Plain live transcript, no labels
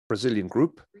Brazilian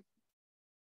group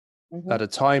at a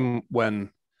time when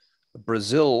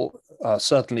Brazil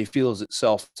certainly feels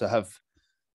itself to have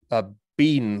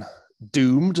been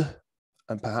doomed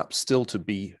and perhaps still to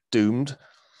be doomed.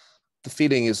 The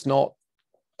feeling is not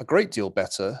a great deal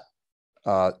better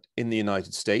in the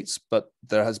United States, but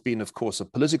there has been, of course, a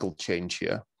political change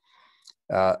here,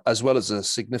 as well as a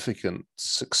significant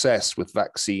success with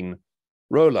vaccine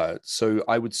rollout. So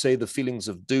I would say the feelings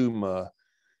of doom are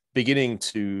beginning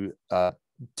to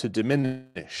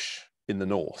diminish in the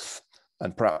North.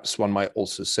 And perhaps one might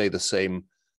also say the same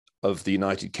of the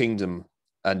United Kingdom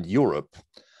and Europe.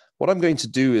 What I'm going to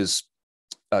do is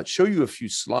show you a few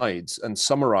slides and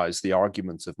summarize the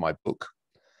argument of my book.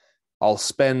 I'll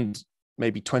spend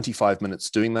maybe 25 minutes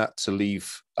doing that to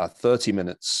leave 30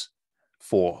 minutes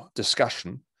for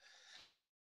discussion.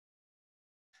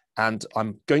 And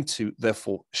I'm going to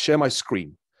therefore share my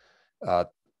screen,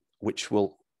 which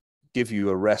will give you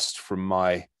a rest from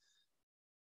my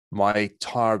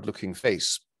tired looking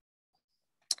face.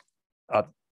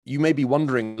 You may be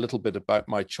wondering a little bit about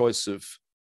my choice of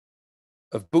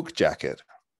book jacket.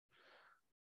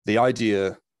 The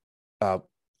idea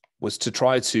was to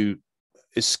try to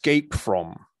escape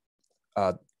from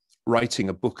writing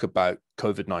a book about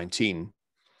COVID-19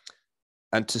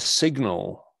 and to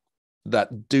signal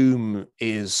that doom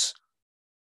is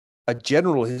a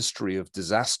general history of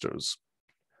disasters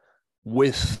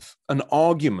with an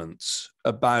argument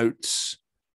about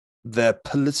their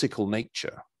political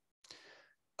nature.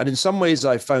 And in some ways,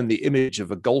 I found the image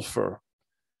of a golfer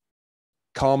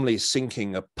calmly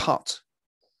sinking a putt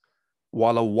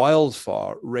while a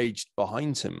wildfire raged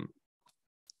behind him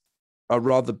a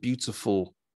rather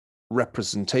beautiful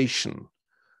representation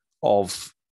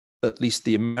of at least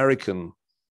the American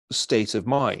state of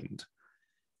mind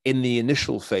in the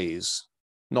initial phase,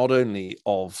 not only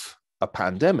of a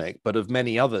pandemic, but of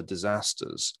many other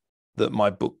disasters that my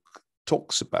book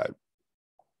talks about.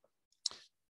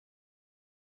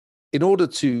 In order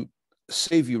to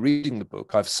save you reading the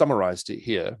book, I've summarized it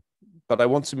here, but I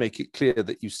want to make it clear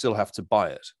that you still have to buy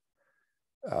it.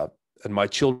 And my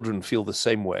children feel the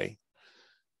same way,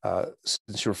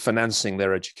 since you're financing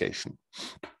their education.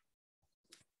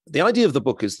 The idea of the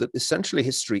book is that essentially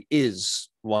history is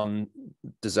one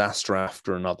disaster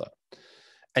after another.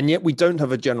 And yet we don't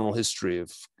have a general history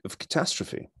of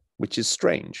catastrophe, which is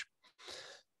strange.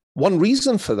 One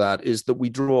reason for that is that we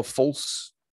draw a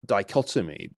false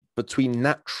dichotomy between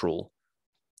natural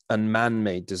and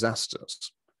man-made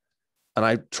disasters. And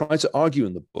I try to argue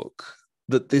in the book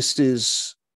that this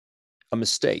is a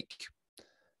mistake,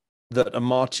 that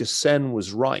Amartya Sen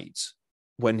was right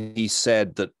when he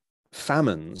said that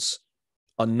famines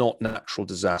are not natural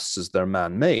disasters, they're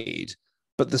man-made.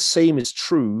 But the same is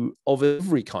true of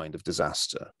every kind of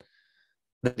disaster,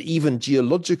 that even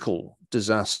geological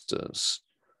disasters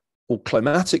or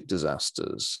climatic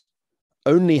disasters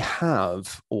only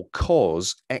have or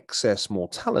cause excess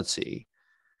mortality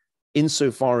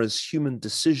insofar as human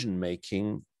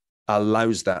decision-making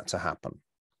allows that to happen.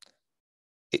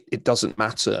 It doesn't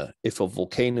matter if a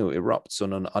volcano erupts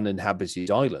on an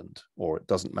uninhabited island, or it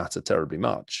doesn't matter terribly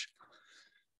much.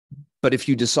 But if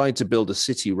you decide to build a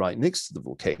city right next to the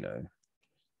volcano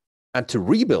and to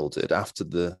rebuild it after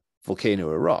the volcano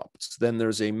erupts, then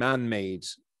there's a man-made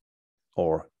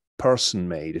or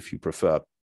person-made, if you prefer,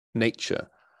 nature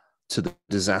to the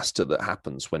disaster that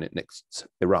happens when it next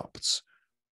erupts.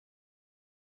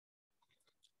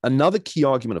 Another key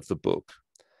argument of the book,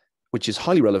 which is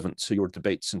highly relevant to your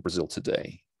debates in Brazil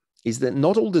today, is that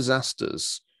not all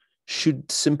disasters should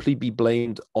simply be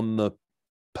blamed on the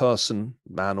person,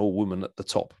 man or woman, at the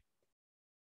top.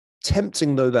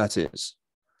 Tempting though that is,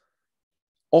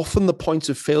 often the point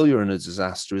of failure in a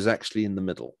disaster is actually in the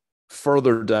middle,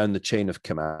 further down the chain of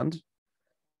command.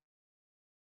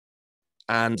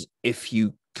 And if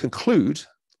you conclude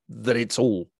that it's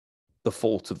all the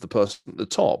fault of the person at the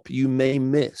top, you may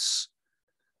miss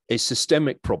a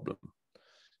systemic problem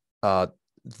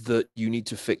that you need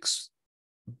to fix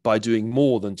by doing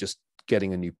more than just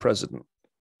getting a new president.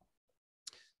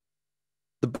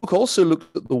 The book also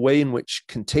looked at the way in which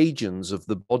contagions of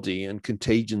the body and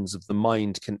contagions of the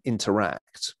mind can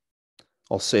interact.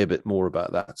 I'll say a bit more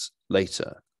about that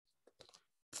later.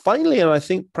 Finally, and I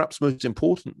think perhaps most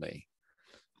importantly,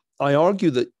 I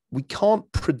argue that we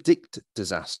can't predict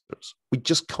disasters. We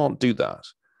just can't do that.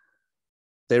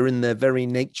 They're in their very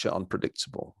nature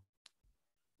unpredictable.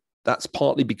 That's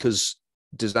partly because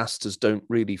disasters don't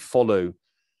really follow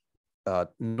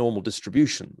normal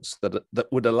distributions that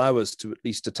would allow us to at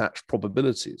least attach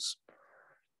probabilities.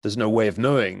 There's no way of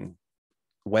knowing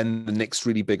when the next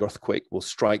really big earthquake will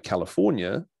strike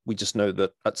California We just know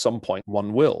that at some point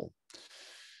one will.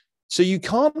 So you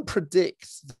can't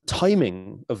predict the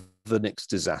timing of the next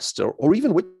disaster, or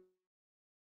even which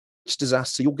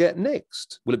disaster you'll get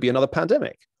next. Will it be another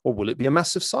pandemic, or will it be a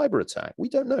massive cyber attack? We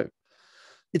don't know.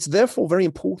 It's therefore very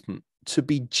important to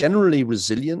be generally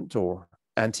resilient or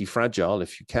anti-fragile,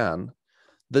 if you can,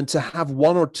 than to have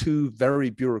one or two very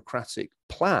bureaucratic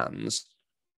plans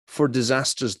for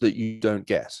disasters that you don't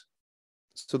get.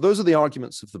 So those are the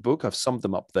arguments of the book. I've summed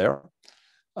them up there.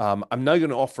 I'm now going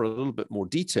to offer a little bit more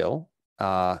detail.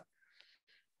 Let's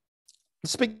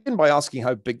begin by asking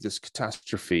how big this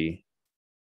catastrophe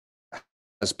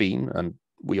has been, and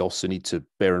we also need to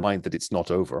bear in mind that it's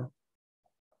not over.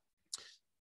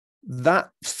 That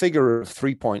figure of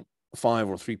 3.5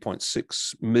 or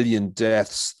 3.6 million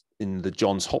deaths in the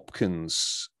Johns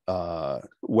Hopkins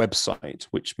website,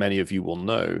 which many of you will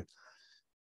know,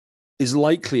 is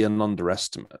likely an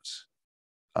underestimate.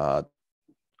 A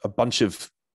bunch of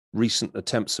recent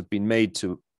attempts have been made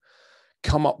to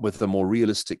come up with a more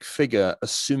realistic figure,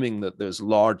 assuming that there's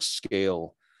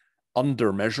large-scale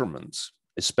under-measurement,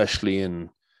 especially in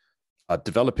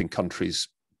developing countries,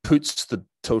 puts the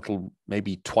total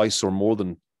maybe twice or more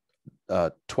than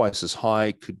twice as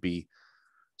high. Could be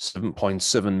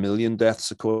 7.7 million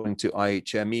deaths, according to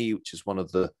IHME, which is one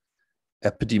of the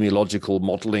epidemiological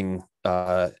modeling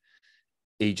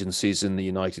agencies in the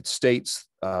United States.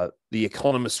 The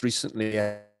Economist recently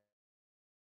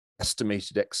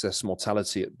estimated excess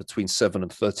mortality at between 7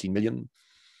 and 13 million.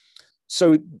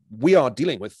 So we are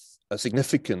dealing with a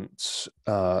significant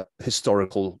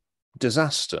historical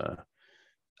disaster.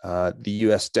 The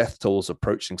US death toll is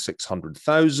approaching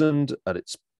 600,000.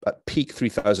 At peak,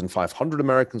 3,500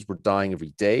 Americans were dying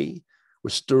every day. We're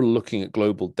still looking at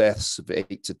global deaths of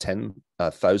 8 to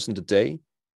 10,000 a day.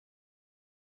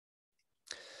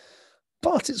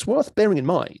 But it's worth bearing in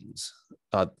mind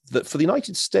that for the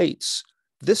United States,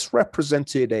 this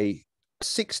represented a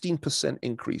 16%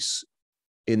 increase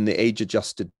in the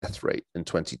age-adjusted death rate in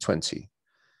 2020.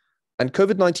 And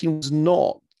COVID-19 was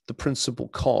not the principal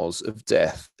cause of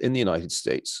death in the United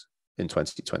States in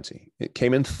 2020. It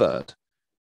came in third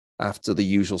after the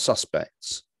usual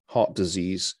suspects, heart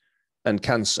disease and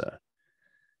cancer.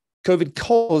 COVID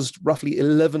caused roughly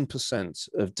 11%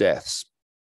 of deaths.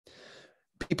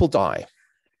 People die.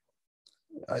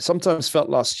 I sometimes felt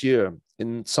last year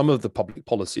in some of the public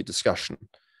policy discussion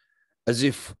as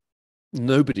if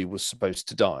nobody was supposed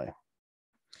to die.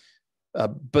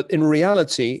 But in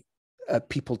reality,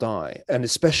 people die, and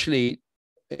especially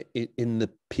in the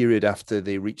period after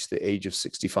they reach the age of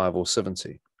 65 or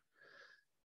 70.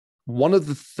 One of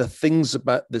the things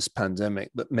about this pandemic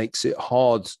that makes it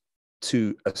hard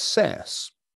to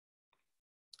assess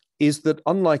is that,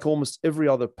 unlike almost every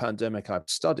other pandemic I've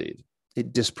studied,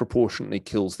 it disproportionately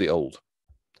kills the old,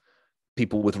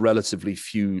 people with relatively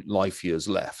few life years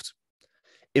left.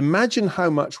 Imagine how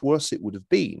much worse it would have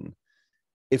been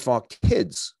if our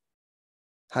kids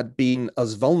had been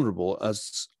as vulnerable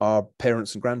as our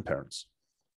parents and grandparents.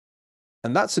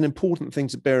 And that's an important thing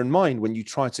to bear in mind when you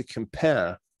try to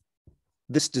compare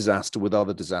this disaster with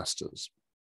other disasters.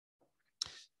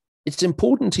 It's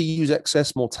important to use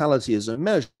excess mortality as a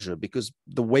measure because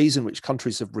the ways in which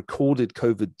countries have recorded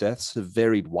COVID deaths have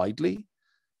varied widely.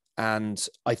 And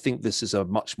I think this is a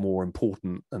much more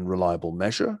important and reliable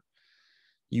measure.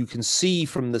 You can see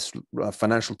from this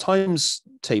Financial Times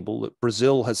table that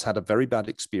Brazil has had a very bad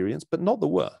experience, but not the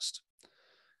worst.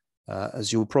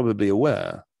 As you're probably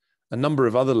aware, a number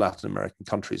of other Latin American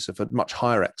countries have had much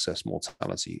higher excess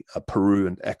mortality, Peru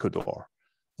and Ecuador,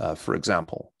 for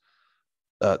example.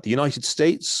 The United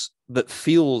States, that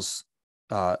feels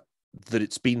that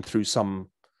it's been through some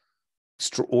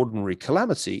extraordinary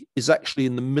calamity, is actually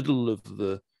in the middle of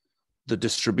the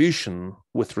distribution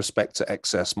with respect to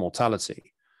excess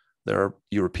mortality. There are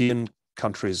European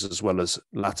countries as well as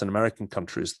Latin American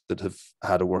countries that have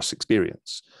had a worse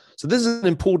experience. So this is an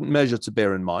important measure to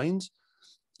bear in mind.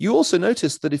 You also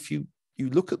notice that if you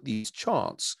look at these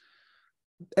charts,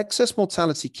 excess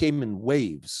mortality came in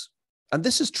waves. And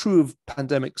this is true of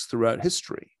pandemics throughout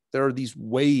history. There are these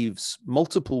waves,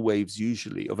 multiple waves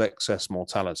usually, of excess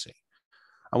mortality.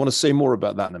 I want to say more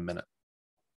about that in a minute.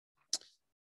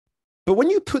 But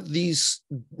when you put these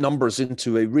numbers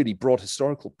into a really broad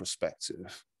historical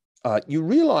perspective, you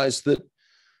realize that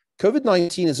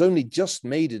COVID-19 has only just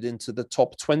made it into the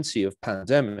top 20 of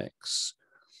pandemics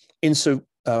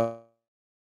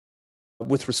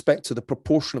with respect to the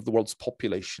proportion of the world's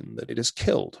population that it has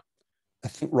killed. I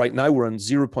think right now we're on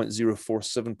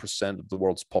 0.047% of the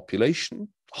world's population,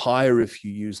 higher if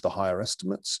you use the higher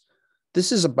estimates.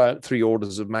 This is about 3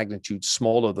 orders of magnitude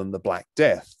smaller than the Black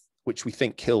Death which we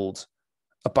think killed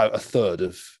about a third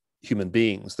of human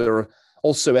beings. There are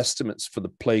also estimates for the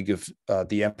plague of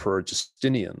the Emperor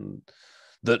Justinian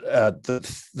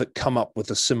that come up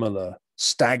with a similar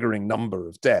staggering number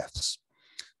of deaths.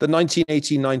 The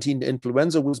 1918-19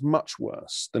 influenza was much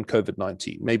worse than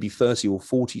COVID-19, maybe 30 or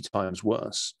 40 times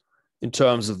worse in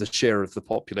terms of the share of the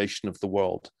population of the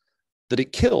world that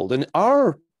it killed. And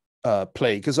our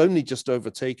plague has only just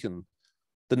overtaken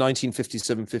the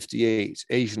 1957-58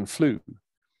 Asian flu,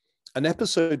 an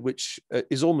episode which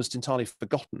is almost entirely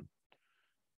forgotten,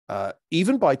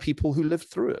 even by people who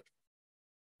lived through it.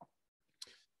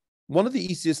 One of the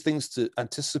easiest things to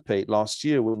anticipate last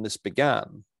year when this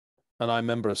began, and I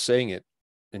remember saying it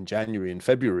in January and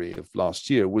February of last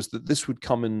year, was that this would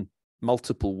come in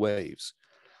multiple waves.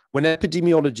 When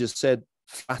epidemiologists said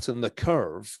flatten the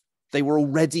curve, they were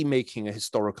already making a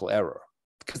historical error,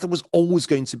 because there was always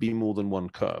going to be more than one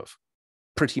curve,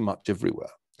 pretty much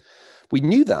everywhere. We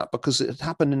knew that because it had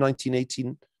happened in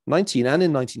 1918-19 and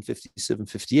in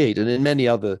 1957-58, and in many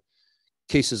other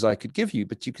cases I could give you,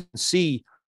 but you can see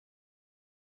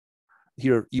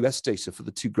here US data for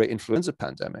the two great influenza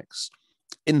pandemics.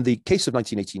 In the case of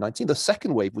 1918-19, the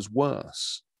second wave was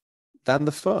worse than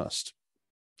the first.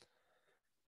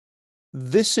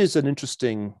 This is an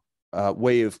interesting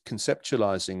way of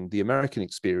conceptualizing the American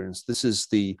experience. This is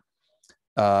the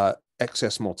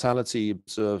excess mortality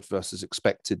observed versus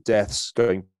expected deaths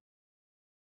going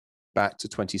back to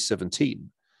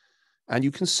 2017. And you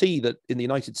can see that in the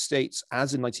United States,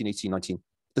 as in 1918-19,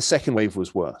 the second wave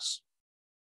was worse.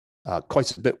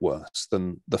 Quite a bit worse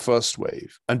than the first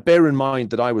wave. And bear in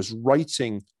mind that I was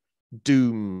writing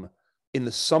Doom in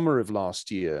the summer of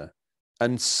last year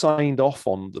and signed off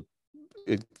on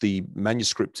the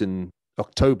manuscript in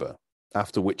October,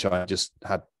 after which I just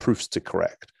had proofs to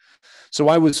correct. So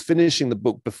I was finishing the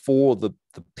book before the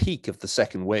peak of the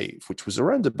second wave, which was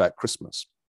around about Christmas.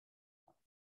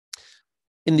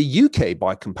 In the UK,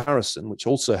 by comparison, which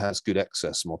also has good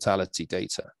excess mortality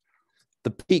data, the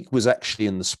peak was actually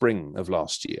in the spring of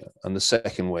last year, and the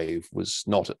second wave was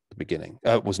not at the beginning,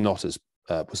 was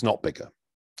not bigger.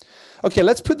 Okay,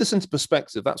 let's put this into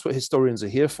perspective. That's what historians are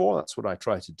here for. That's what I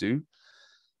try to do.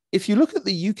 If you look at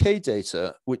the UK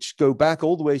data, which go back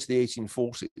all the way to the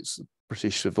 1840s, the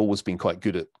British have always been quite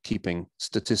good at keeping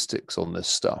statistics on this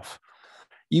stuff.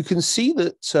 You can see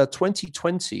that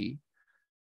 2020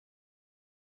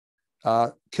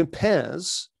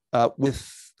 compares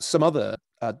with some other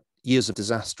years of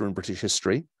disaster in British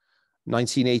history,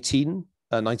 1918,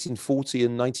 1940,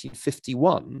 and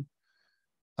 1951.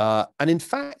 And in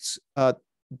fact,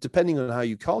 depending on how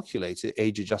you calculate it,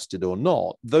 age adjusted or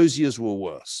not, those years were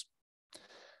worse.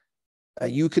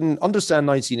 You can understand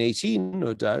 1918,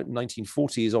 no doubt.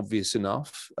 1940 is obvious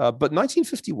enough. But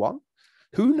 1951,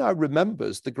 who now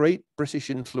remembers the great British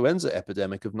influenza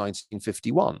epidemic of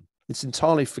 1951? It's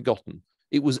entirely forgotten.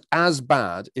 It was as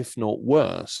bad, if not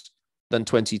worse, than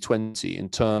 2020 in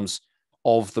terms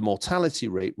of the mortality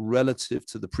rate relative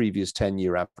to the previous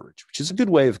 10-year average, which is a good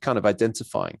way of kind of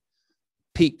identifying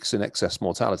peaks in excess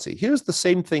mortality. Here's the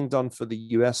same thing done for the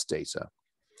US data.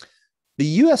 The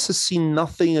US has seen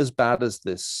nothing as bad as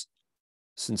this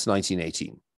since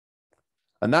 1918.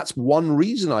 And that's one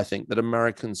reason I think that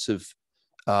Americans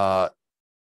have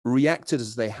reacted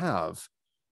as they have.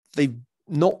 They've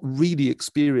not really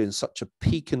experienced such a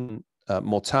peak in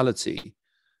mortality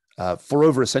for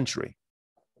over a century.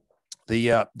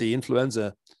 The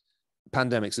influenza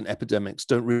pandemics and epidemics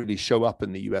don't really show up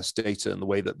in the US data in the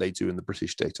way that they do in the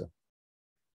British data.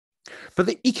 But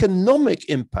the economic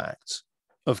impact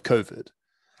of COVID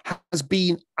has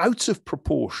been out of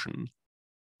proportion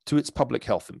to its public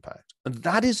health impact. And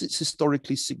that is its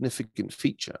historically significant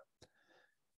feature.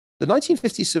 The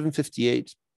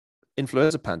 1957-58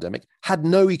 influenza pandemic had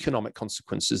no economic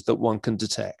consequences that one can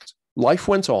detect. Life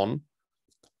went on.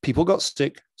 People got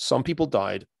sick. Some people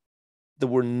died. There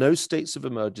were no states of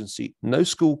emergency, no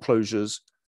school closures.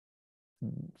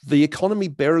 The economy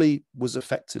barely was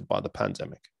affected by the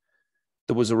pandemic.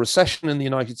 There was a recession in the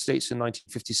United States in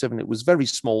 1957. It was very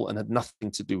small and had nothing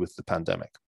to do with the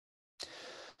pandemic.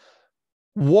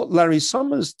 What Larry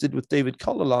Summers did with David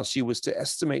Cutler last year was to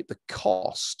estimate the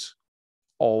cost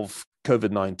of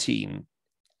COVID-19,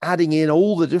 adding in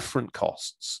all the different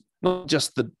costs, not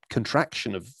just the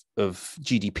contraction of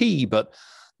GDP, but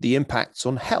the impacts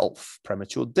on health,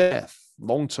 premature death,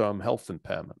 long-term health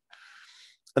impairment.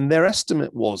 And their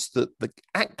estimate was that the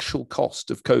actual cost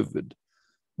of COVID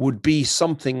would be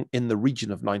something in the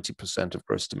region of 90% of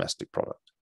gross domestic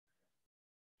product.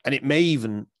 And it may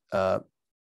even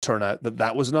turn out that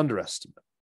that was an underestimate.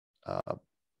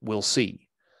 We'll see.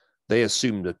 they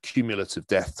assumed a cumulative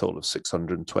death toll of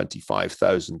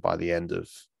 625,000 by the end of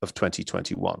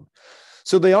 2021.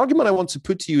 So the argument I want to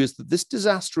put to you is that this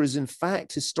disaster is in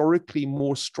fact historically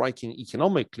more striking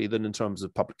economically than in terms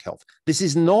of public health. This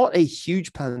is not a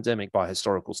huge pandemic by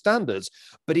historical standards,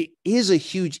 but it is a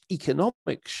huge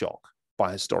economic shock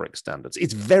by historic standards.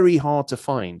 It's very hard to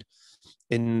find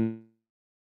in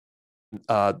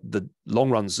the long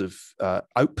runs of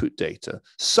output data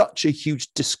such a huge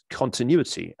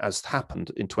discontinuity as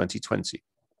happened in 2020.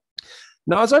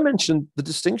 Now, as I mentioned, the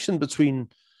distinction between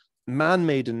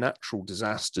man-made and natural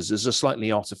disasters is a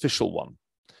slightly artificial one,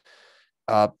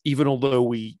 even although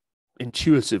we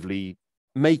intuitively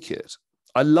make it.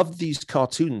 I love these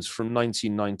cartoons from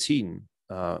 1919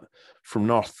 from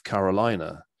North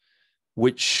Carolina,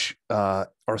 which are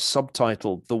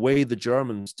subtitled "The Way the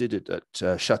Germans Did It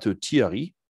at Chateau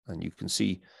Thierry," and you can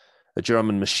see a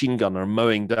German machine gunner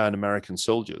mowing down American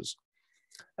soldiers,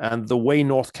 and "The Way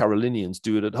North Carolinians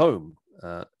Do It at Home,"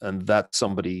 and that's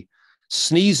somebody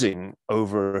sneezing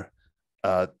over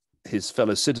his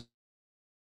fellow citizens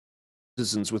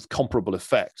with comparable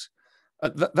effect.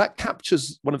 That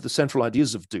captures one of the central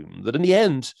ideas of doom, that in the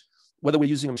end, whether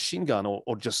we're using a machine gun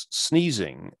or just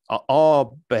sneezing,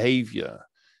 our behavior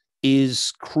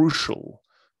is crucial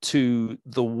to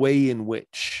the way in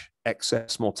which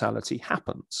excess mortality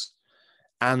happens.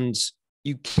 And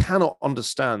you cannot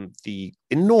understand the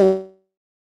enormous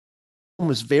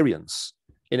variance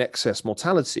in excess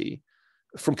mortality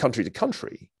from country to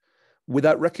country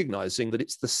without recognizing that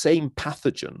it's the same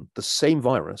pathogen, the same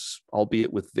virus,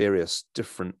 albeit with various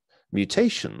different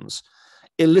mutations,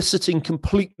 eliciting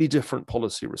completely different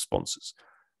policy responses.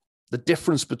 The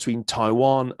difference between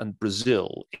Taiwan and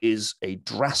Brazil is a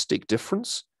drastic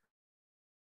difference,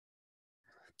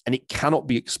 and it cannot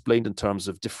be explained in terms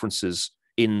of differences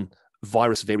in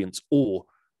virus variants or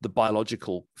the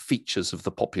biological features of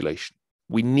the population.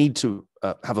 We need to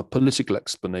have a political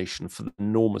explanation for the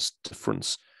enormous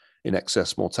difference in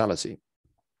excess mortality.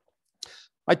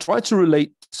 I try to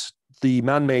relate the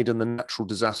man-made and the natural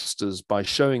disasters by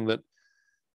showing that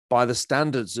by the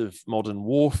standards of modern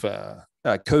warfare,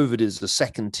 COVID is a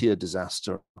second-tier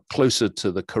disaster, closer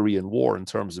to the Korean War in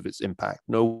terms of its impact,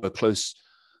 nowhere close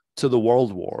to the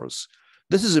world wars.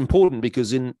 This is important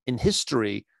because in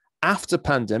history, after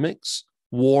pandemics,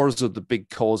 wars are the big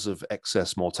cause of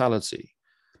excess mortality,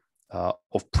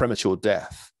 of premature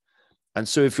death. And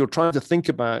so if you're trying to think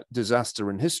about disaster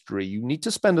in history, you need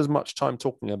to spend as much time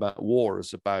talking about war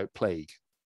as about plague.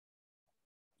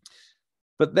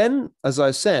 But then, as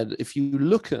I said, if you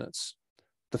look at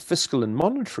the fiscal and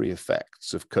monetary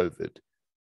effects of COVID,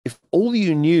 if all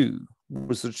you knew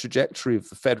was the trajectory of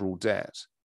the federal debt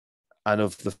and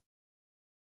of the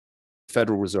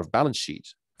Federal Reserve balance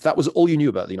sheet, if that was all you knew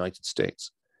about the United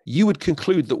States, you would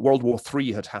conclude that World War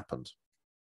III had happened.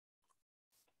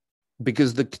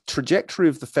 Because the trajectory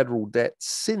of the federal debt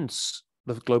since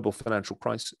the global financial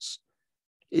crisis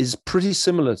is pretty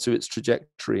similar to its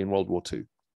trajectory in World War II.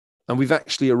 And we've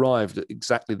actually arrived at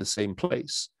exactly the same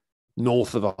place,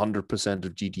 north of 100%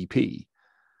 of GDP,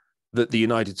 that the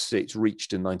United States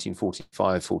reached in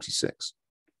 1945-46.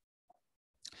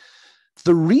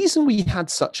 The reason we had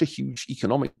such a huge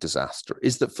economic disaster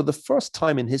is that for the first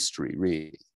time in history,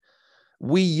 really,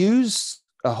 we used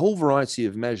a whole variety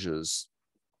of measures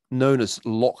known as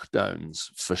lockdowns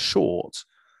for short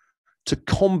to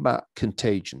combat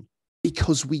contagion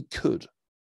because we could.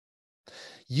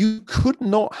 You could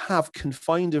not have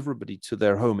confined everybody to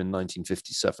their home in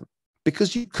 1957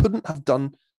 because you couldn't have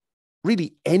done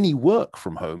really any work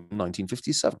from home in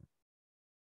 1957.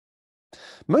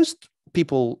 Most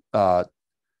people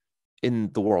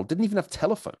in the world didn't even have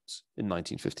telephones in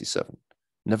 1957,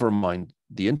 never mind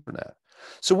the internet.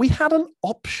 So we had an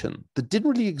option that didn't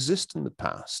really exist in the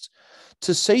past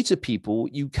to say to people,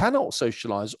 you cannot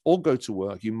socialize or go to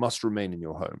work, you must remain in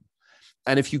your home.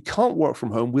 And if you can't work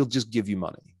from home, we'll just give you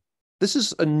money. This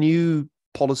is a new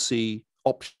policy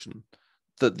option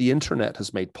that the internet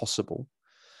has made possible.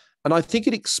 And I think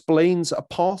it explains a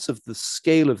part of the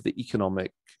scale of the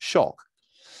economic shock.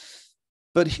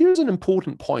 But here's an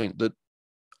important point that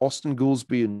Austin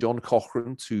Goolsbee and John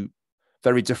Cochrane, two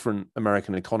very different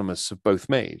American economists, have both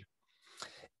made.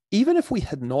 Even if we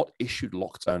had not issued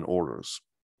lockdown orders,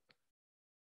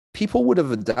 people would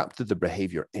have adapted their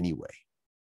behavior anyway.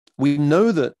 We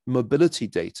know that mobility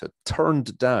data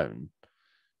turned down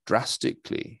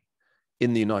drastically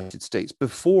in the United States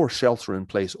before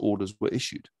shelter-in-place orders were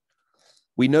issued.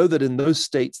 We know that in those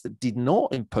states that did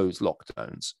not impose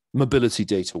lockdowns, mobility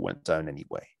data went down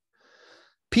anyway.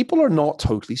 People are not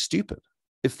totally stupid.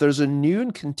 if there's a new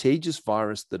and contagious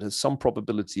virus that has some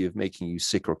probability of making you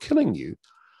sick or killing you,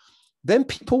 then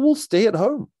people will stay at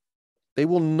home. They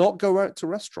will not go out to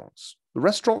restaurants. The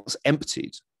restaurants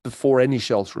emptied before any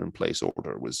shelter-in-place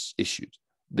order was issued.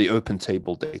 The open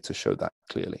table data show that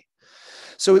clearly.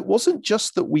 So it wasn't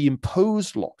just that we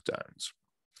imposed lockdowns.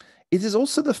 It is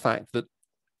also the fact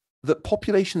that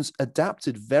populations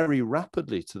adapted very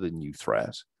rapidly to the new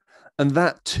threat. And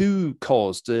that too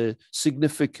caused a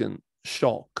significant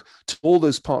shock to all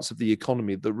those parts of the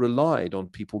economy that relied on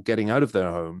people getting out of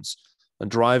their homes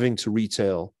and driving to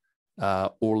retail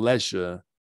or leisure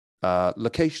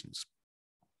locations.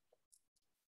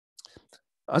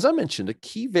 As I mentioned, a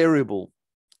key variable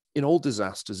in all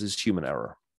disasters is human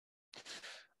error.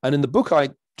 And in the book, I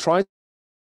try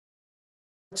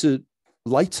to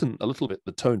lighten a little bit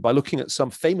the tone by looking at some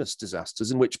famous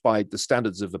disasters in which, by the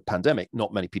standards of a pandemic,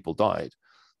 not many people died.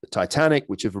 The Titanic,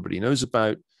 which everybody knows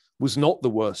about, was not the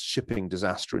worst shipping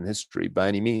disaster in history by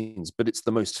any means, but it's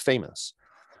the most famous.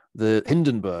 The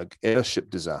Hindenburg airship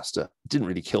disaster didn't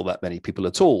really kill that many people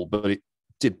at all, but it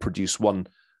did produce one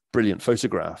brilliant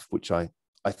photograph, which I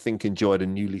think enjoyed a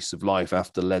new lease of life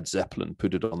after Led Zeppelin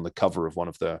put it on the cover of one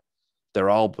of their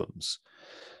albums.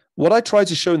 What I try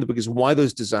to show in the book is why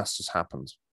those disasters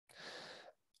happened.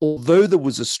 Although there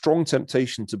was a strong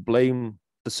temptation to blame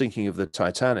the sinking of the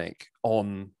Titanic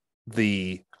on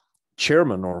the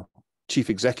chairman or chief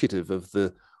executive of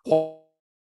the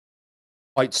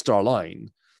White Star Line,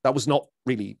 that was not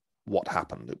really what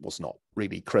happened. It was not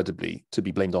really credibly to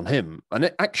be blamed on him.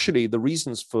 And actually, the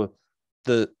reasons for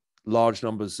the large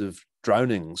numbers of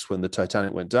drownings when the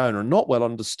Titanic went down are not well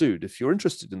understood. If you're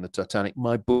interested in the Titanic,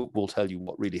 my book will tell you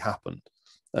what really happened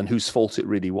and whose fault it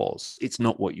really was. It's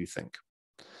not what you think.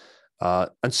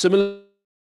 And similarly,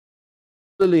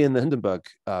 in the Hindenburg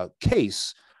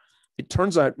case, it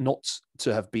turns out not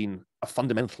to have been a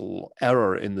fundamental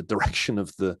error in the direction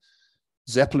of the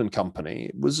Zeppelin company.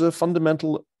 It was a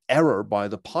fundamental error by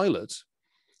the pilot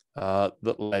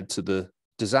that led to the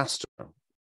disaster.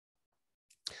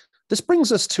 This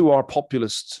brings us to our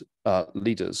populist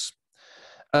leaders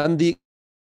and the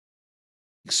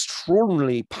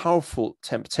extraordinarily powerful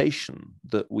temptation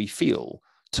that we feel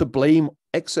to blame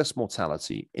excess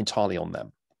mortality entirely on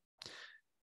them.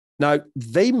 Now,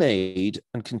 they made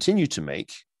and continue to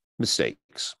make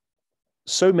mistakes,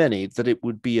 so many that it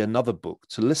would be another book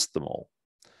to list them all.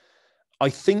 I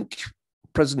think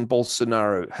President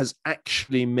Bolsonaro has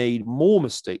actually made more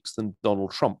mistakes than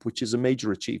Donald Trump, which is a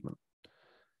major achievement.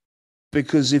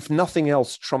 Because if nothing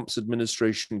else, Trump's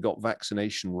administration got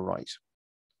vaccination right,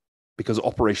 because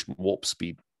Operation Warp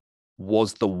Speed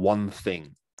was the one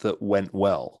thing that went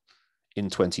well in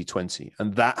 2020.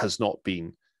 And that has not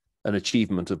been an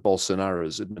achievement of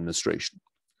Bolsonaro's administration.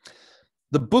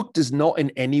 The book does not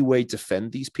in any way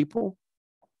defend these people.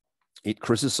 It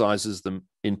criticizes them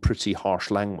in pretty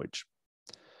harsh language.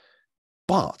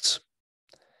 But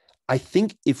I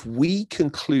think if we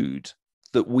conclude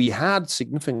that we had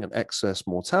significant excess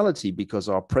mortality because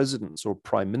our presidents or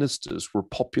prime ministers were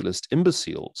populist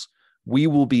imbeciles, we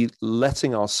will be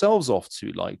letting ourselves off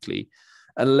too lightly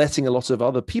and letting a lot of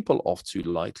other people off too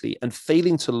lightly and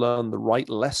failing to learn the right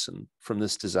lesson from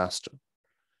this disaster.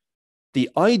 The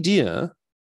idea,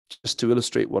 just to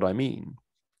illustrate what I mean,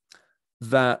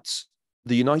 that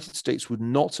the United States would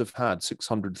not have had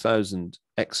 600,000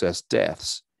 excess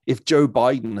deaths if Joe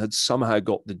Biden had somehow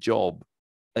got the job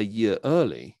a year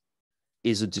early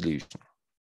is a delusion.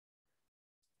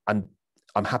 And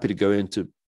I'm happy to go into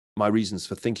my reasons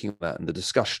for thinking that in the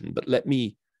discussion, but let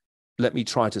me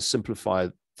try to simplify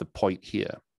the point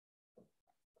here.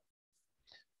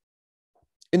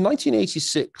 In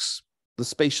 1986, the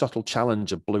Space Shuttle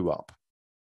Challenger blew up.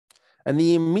 And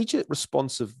the immediate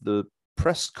response of the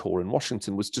press corps in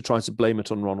Washington was to try to blame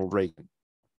it on Ronald Reagan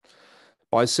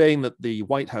by saying that the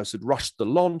White House had rushed the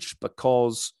launch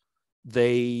because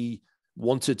they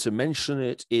wanted to mention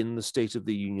it in the State of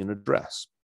the Union address.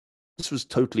 This was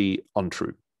totally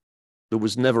untrue. There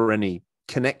was never any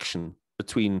connection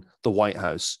between the White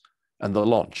House and the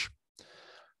launch.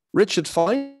 Richard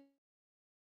Feynman,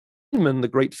 the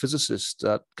great physicist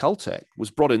at Caltech, was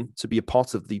brought in to be a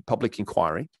part of the public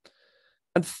inquiry.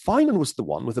 And Feynman was the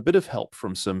one, with a bit of help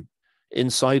from some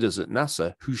insiders at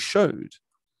NASA, who showed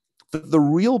that the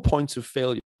real point of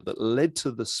failure that led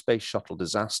to the space shuttle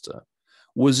disaster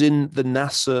was in the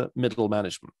NASA middle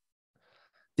management.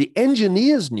 The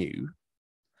engineers knew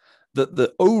that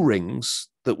the O-rings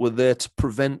that were there to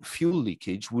prevent fuel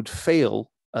leakage would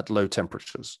fail at low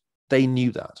temperatures. They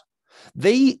knew that.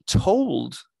 They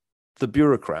told the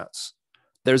bureaucrats,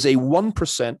 there's a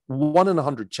 1%, 1 in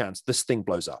 100 chance this thing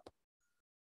blows up.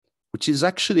 which is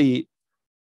actually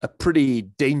a pretty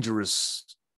dangerous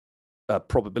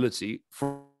probability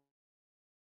for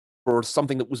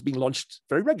something that was being launched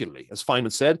very regularly. As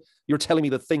Feynman said, you're telling me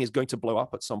the thing is going to blow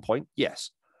up at some point?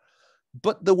 Yes.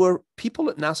 But there were people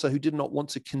at NASA who did not want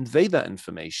to convey that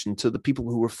information to the people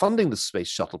who were funding the space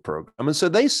shuttle program. And so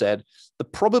they said the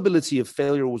probability of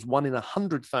failure was 1 in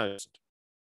 100,000,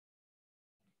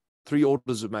 3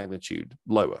 orders of magnitude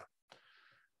lower.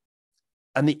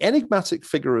 And the enigmatic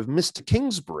figure of Mr.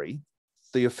 Kingsbury,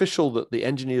 the official that the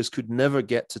engineers could never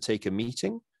get to take a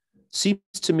meeting, seems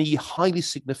to me highly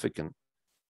significant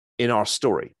in our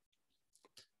story.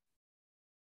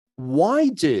 Why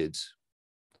did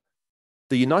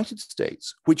the United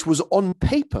States, which was on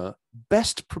paper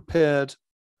best prepared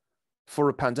for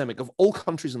a pandemic of all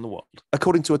countries in the world,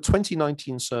 according to a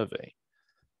 2019 survey,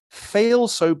 fail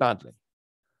so badly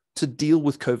to deal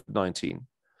with COVID-19?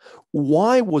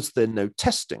 Why was there no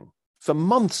testing for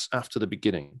months after the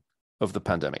beginning of the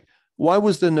pandemic? Why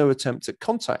was there no attempt at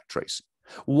contact tracing?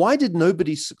 Why did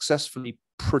nobody successfully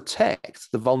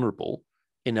protect the vulnerable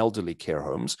in elderly care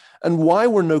homes? And why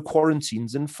were no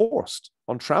quarantines enforced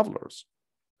on travelers?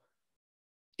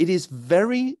 It is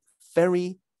very,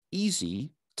 very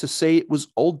easy to say it was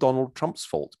all Donald Trump's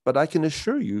fault, but I can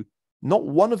assure you, not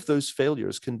one of those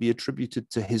failures can be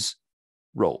attributed to his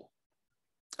role.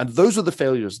 And those are the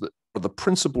failures that are the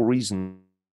principal reason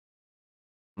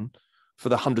for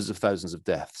the hundreds of thousands of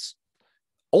deaths.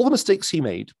 All the mistakes he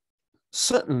made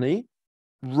certainly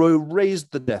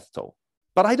raised the death toll,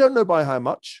 but I don't know by how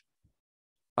much,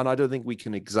 and I don't think we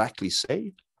can exactly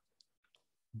say,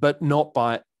 but not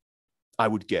by, I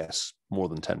would guess, more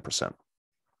than 10%.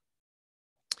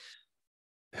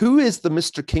 Who is the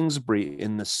Mr. Kingsbury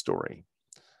in this story?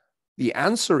 The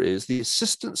answer is the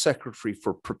Assistant Secretary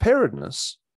for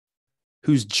Preparedness,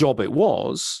 whose job it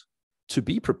was to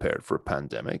be prepared for a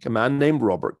pandemic, a man named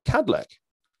Robert Kadlec,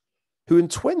 who in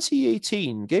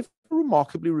 2018 gave a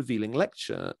remarkably revealing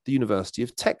lecture at the University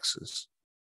of Texas,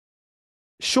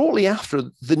 shortly after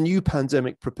the new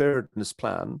pandemic preparedness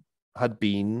plan had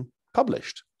been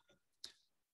published.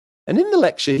 And in the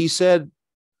lecture, he said,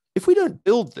 if we don't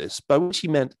build this, by which he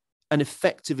meant an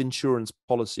effective insurance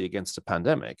policy against a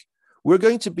pandemic, we're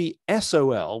going to be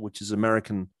SOL, which is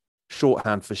American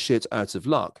shorthand for shit out of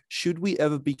luck, should we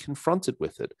ever be confronted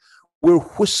with it. We're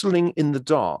whistling in the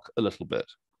dark a little bit.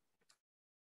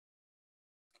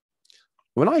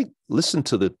 When I listened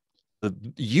to the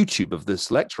YouTube of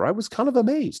this lecture, I was kind of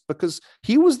amazed because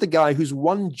he was the guy whose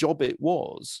one job it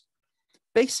was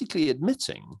basically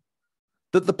admitting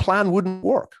that the plan wouldn't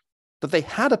work, that they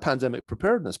had a pandemic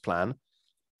preparedness plan.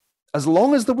 As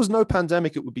long as there was no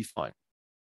pandemic, it would be fine.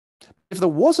 If there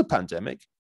was a pandemic,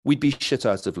 we'd be shit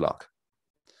out of luck.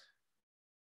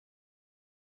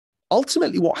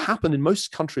 Ultimately, what happened in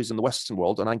most countries in the Western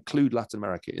world, and I include Latin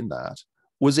America in that,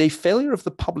 was a failure of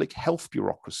the public health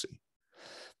bureaucracy.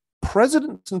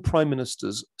 Presidents and prime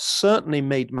ministers certainly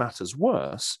made matters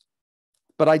worse,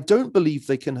 but I don't believe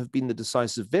they can have been the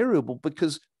decisive variable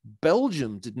because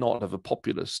Belgium did not have a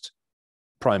populist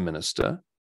prime minister,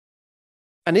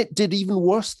 and it did even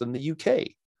worse than the UK.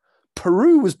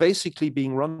 Peru was basically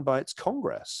being run by its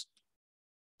Congress.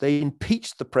 They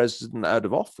impeached the president out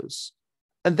of office,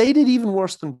 and they did even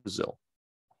worse than Brazil.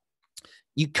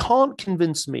 You can't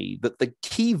convince me that the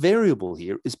key variable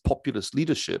here is populist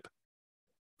leadership.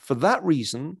 For that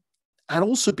reason, and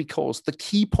also because the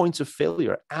key point of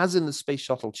failure, as in the Space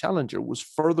Shuttle Challenger, was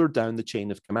further down the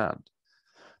chain of command.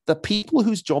 The people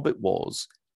whose job it was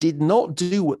did not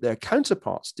do what their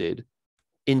counterparts did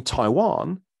in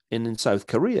Taiwan, in South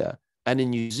Korea, and in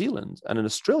New Zealand, and in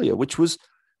Australia, which was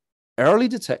early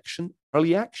detection,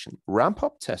 early action, ramp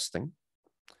up testing,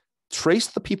 trace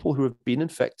the people who have been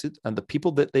infected and the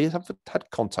people that they have had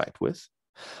contact with,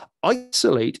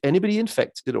 isolate anybody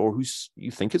infected or who you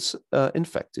think is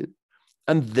infected,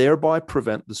 and thereby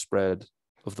prevent the spread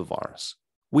of the virus.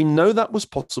 We know that was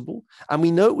possible, and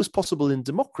we know it was possible in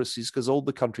democracies because all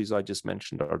the countries I just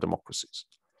mentioned are democracies.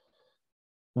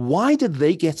 Why did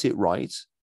they get it right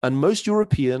and most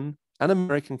European and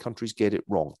American countries get it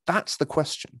wrong? That's the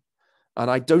question.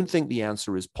 And I don't think the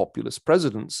answer is populist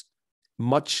presidents,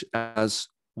 much as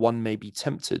one may be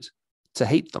tempted to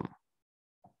hate them.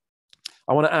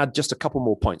 I want to add just a couple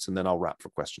more points and then I'll wrap for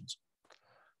questions.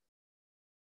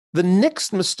 The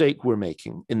next mistake we're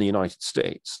making in the United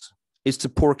States is to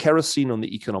pour kerosene on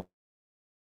the economic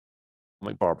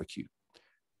barbecue.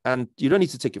 And you don't need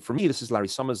to take it from me. This is Larry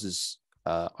Summers's,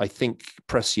 I think,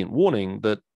 prescient warning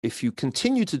that if you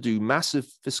continue to do massive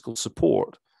fiscal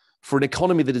support for an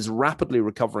economy that is rapidly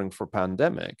recovering from a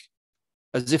pandemic,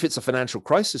 as if it's a financial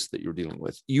crisis that you're dealing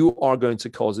with, you are going to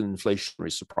cause an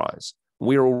inflationary surprise.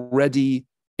 We're already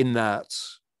in that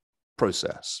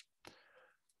process.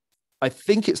 I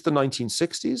think it's the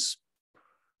 1960s,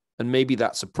 and maybe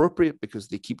that's appropriate because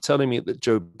they keep telling me that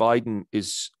Joe Biden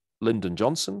is Lyndon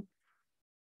Johnson.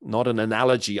 Not an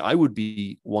analogy I would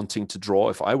be wanting to draw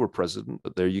if I were president,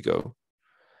 but there you go.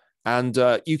 And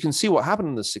you can see what happened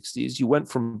in the 60s. You went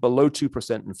from below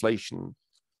 2% inflation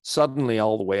suddenly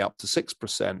all the way up to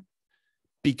 6%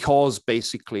 because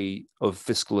basically of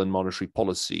fiscal and monetary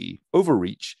policy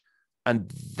overreach. And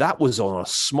that was on a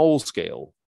small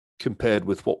scale compared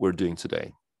with what we're doing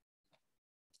today.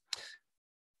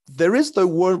 There is, though,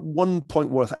 one point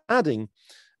worth adding,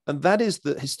 and that is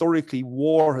that historically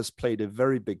war has played a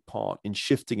very big part in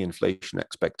shifting inflation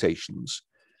expectations.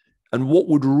 And what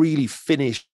would really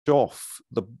finish off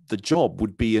the job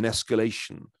would be an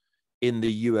escalation in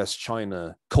the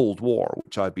US-China Cold War,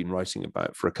 which I've been writing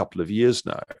about for a couple of years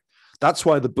now. That's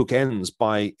why the book ends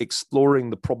by exploring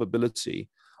the probability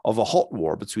of a hot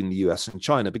war between the US and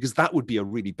China, because that would be a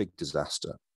really big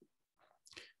disaster.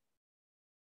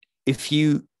 If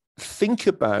you think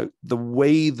about the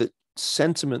way that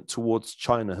sentiment towards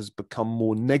China has become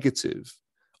more negative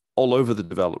all over the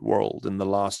developed world in the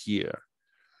last year,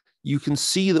 you can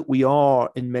see that we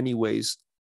are in many ways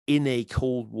in a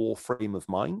Cold War frame of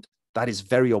mind. That is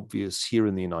very obvious here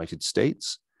in the United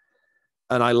States.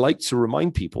 And I like to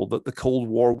remind people that the Cold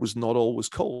War was not always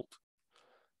cold.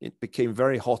 It became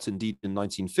very hot indeed in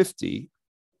 1950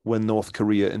 when North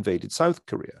Korea invaded South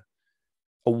Korea.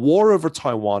 A war over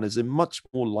Taiwan is a much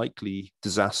more likely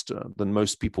disaster than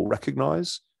most people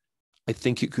recognize. I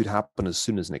think it could happen as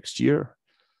soon as next year.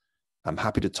 I'm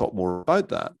happy to talk more about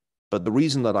that. But the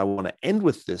reason that I want to end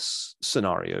with this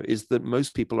scenario is that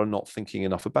most people are not thinking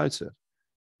enough about it,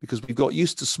 because we've got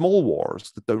used to small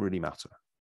wars that don't really matter.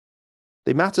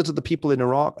 They matter to the people in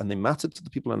Iraq and they matter to the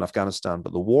people in Afghanistan,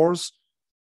 but the wars,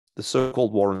 the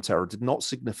so-called war on terror, did not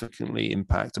significantly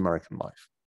impact American life.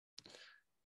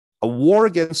 A war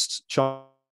against China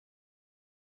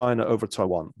over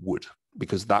Taiwan would,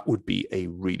 because that would be a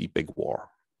really big war.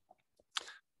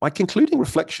 My concluding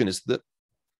reflection is that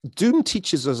Doom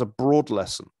teaches us a broad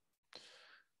lesson.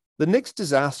 The next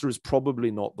disaster is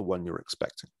probably not the one you're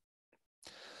expecting.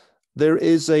 There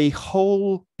is a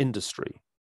whole industry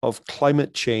of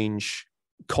climate change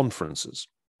conferences.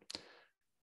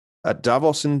 At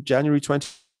Davos in January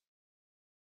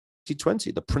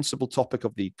 2020, the principal topic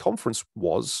of the conference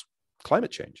was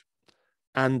climate change.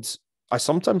 And I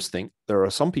sometimes think there are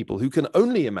some people who can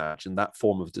only imagine that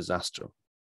form of disaster.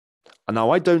 And now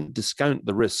I don't discount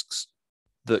the risks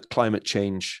that climate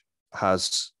change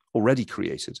has already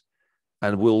created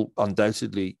and will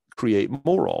undoubtedly create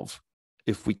more of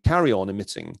if we carry on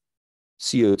emitting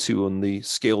CO2 on the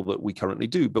scale that we currently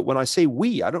do. But when I say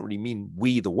we, I don't really mean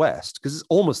we, the West, because it's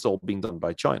almost all being done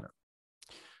by China.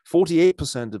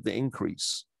 48% of the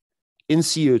increase in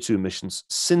CO2 emissions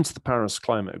since the Paris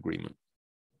Climate Agreement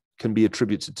can be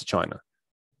attributed to China,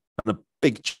 and a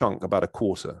big chunk, about a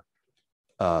quarter,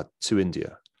 to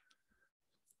India.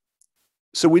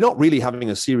 So we're not really having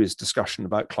a serious discussion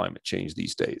about climate change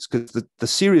these days, because the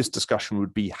serious discussion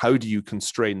would be, how do you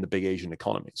constrain the big Asian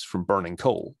economies from burning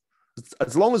coal?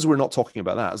 As long as we're not talking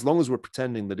about that, as long as we're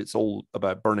pretending that it's all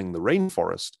about burning the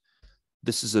rainforest,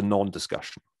 this is a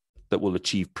non-discussion that will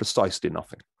achieve precisely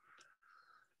nothing.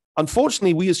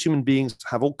 Unfortunately, we as human beings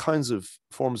have all kinds of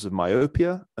forms of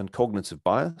myopia and cognitive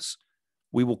bias.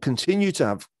 We will continue to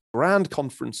have grand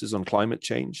conferences on climate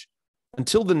change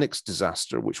until the next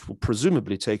disaster, which will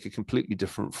presumably take a completely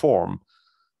different form.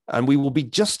 And we will be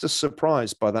just as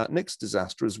surprised by that next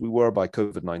disaster as we were by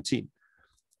COVID-19.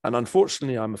 And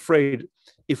unfortunately, I'm afraid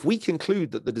if we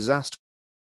conclude that the disaster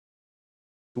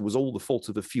was all the fault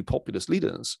of a few populist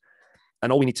leaders,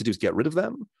 and all we need to do is get rid of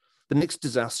them, the next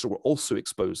disaster will also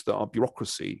expose that our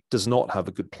bureaucracy does not have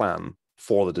a good plan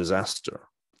for the disaster,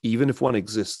 even if one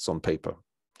exists on paper.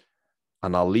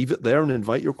 And I'll leave it there and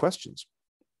invite your questions.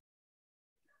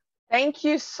 Thank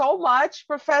you so much,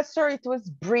 Professor. It was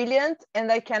brilliant. And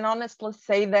I can honestly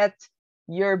say that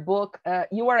your book,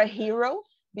 you are a hero,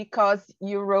 because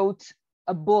you wrote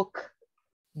a book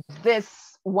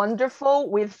this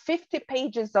wonderful with 50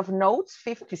 pages of notes,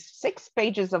 56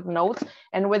 pages of notes,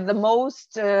 and with the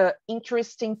most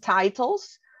interesting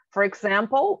titles. For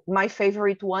example, my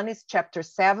favorite one is chapter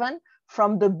 7,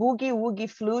 From the Boogie Woogie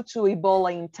Flu to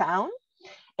Ebola in Town.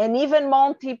 And even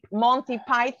Monty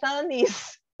Python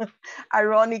is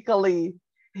ironically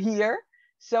here.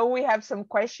 So we have some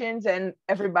questions, and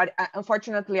everybody,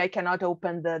 unfortunately, I cannot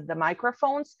open the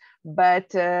microphones,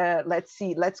 but let's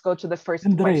see. Let's go to the first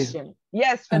question.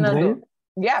 Yes, Fernando.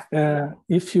 Yeah.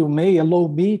 If you may allow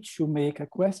me to make a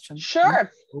question.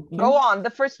 Sure. Okay. Go on. The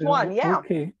first one. Yeah.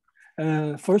 Okay.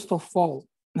 First of all,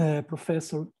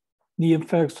 Professor Niall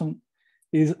Ferguson,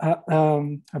 is a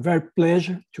very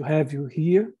pleasure to have you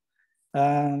here.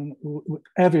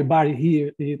 Everybody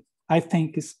here, I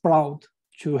think, is proud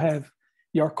to have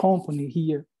your company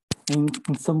here in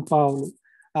São Paulo.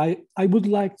 I would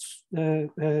like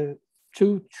to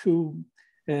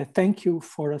thank you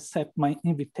for accept my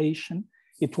invitation.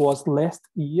 It was last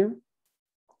year.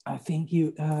 I think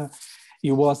you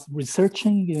was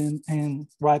researching and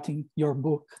writing your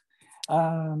book.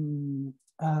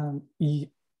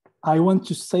 I want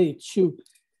to say too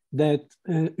that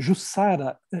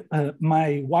Jussara,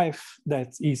 my wife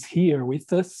that is here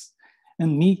with us,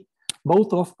 and me,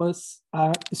 both of us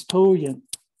are historians,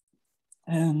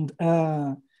 and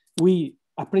we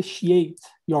appreciate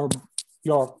your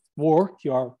work,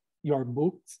 your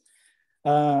books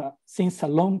since a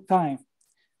long time.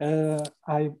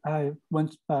 I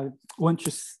want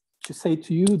to say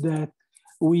to you that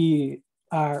we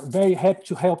are very happy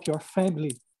to help your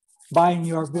family buying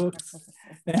your books.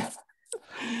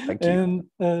 Thank you.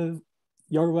 And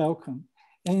you're welcome.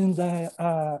 And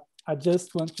I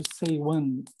just want to say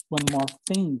one more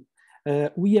thing.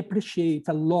 We appreciate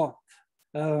a lot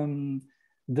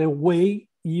the way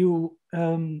you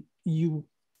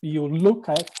look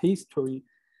at history.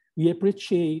 We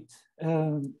appreciate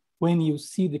when you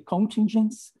see the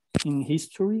contingents in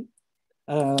history,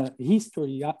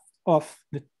 history of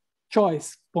the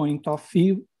choice point of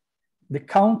view, the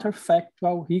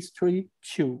counterfactual history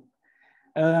too.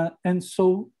 And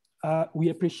so we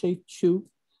appreciate too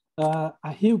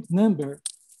a huge number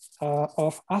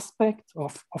of aspects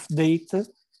of data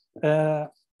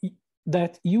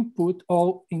that you put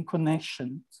all in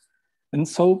connection. And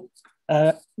so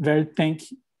very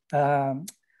thank you.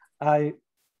 I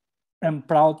am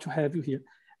proud to have you here.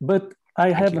 But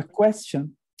I have a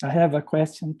question. I have a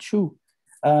question too.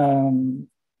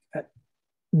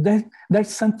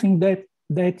 That's something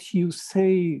that you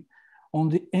say on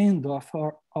the end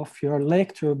of your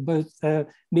lecture, but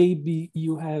maybe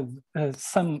you have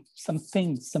some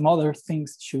other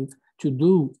things to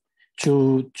do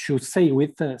to say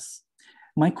with us.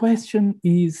 My question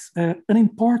is an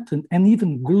important and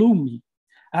even gloomy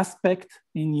aspect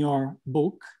in your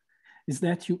book is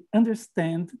that you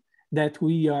understand that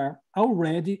we are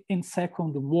already in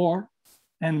Second War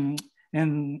and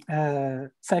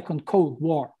Second Cold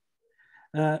War,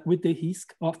 with the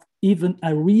risk of even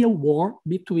a real war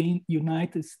between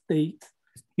United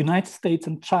States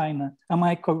and China. Am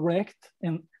I correct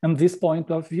in this point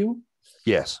of view?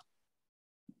 Yes.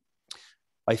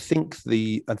 I think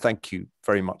and thank you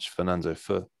very much, Fernando,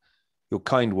 for your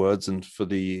kind words and for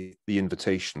the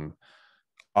invitation.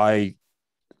 I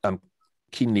am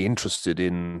keenly interested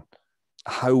in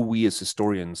how we as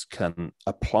historians can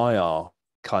apply our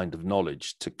kind of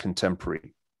knowledge to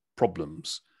contemporary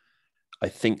problems. I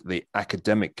think the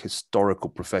academic historical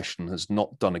profession has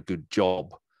not done a good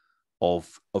job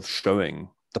of showing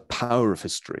the power of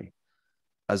history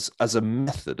as a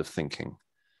method of thinking.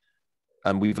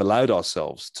 And we've allowed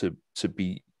ourselves to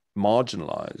be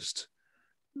marginalized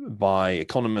by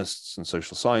economists and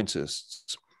social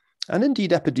scientists, and indeed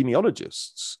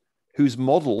epidemiologists, whose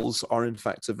models are in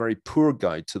fact a very poor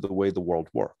guide to the way the world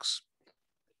works.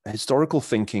 Historical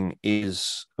thinking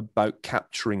is about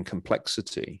capturing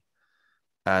complexity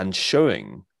and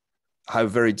showing how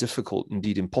very difficult,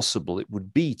 indeed impossible, it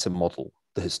would be to model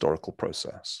the historical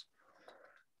process.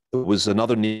 There was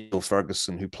another Niall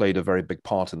Ferguson who played a very big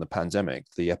part in the pandemic,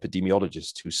 the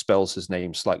epidemiologist who spells his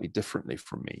name slightly differently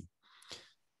from me.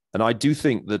 And I do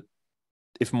think that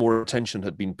if more attention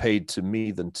had been paid to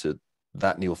me than to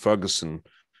that Niall Ferguson,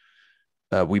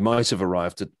 we might have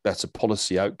arrived at better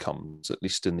policy outcomes, at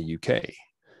least in the UK.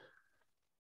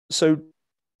 So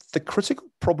the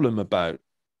critical problem about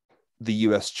the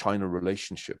US-China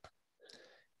relationship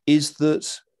is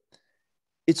that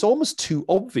it's almost too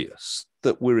obvious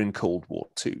that we're in Cold War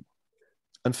II.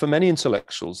 And for many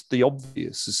intellectuals, the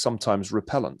obvious is sometimes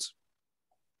repellent.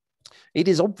 It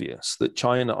is obvious that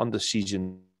China under Xi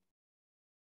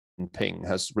Jinping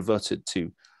has reverted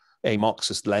to a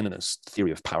Marxist-Leninist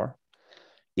theory of power.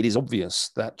 It is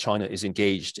obvious that China is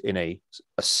engaged in a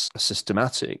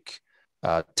systematic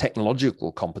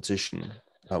technological competition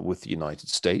with the United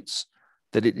States,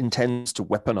 that it intends to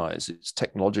weaponize its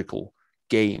technological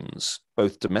gains,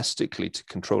 both domestically to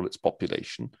control its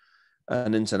population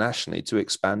and internationally to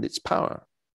expand its power.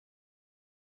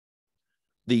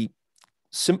 The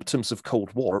symptoms of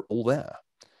Cold War are all there.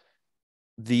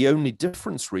 The only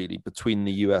difference really between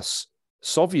the US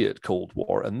Soviet Cold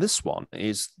War and this one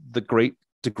is the great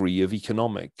degree of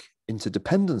economic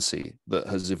interdependency that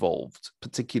has evolved,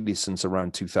 particularly since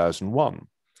around 2001.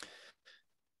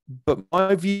 But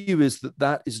my view is that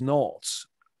that is not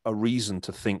a reason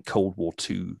to think Cold War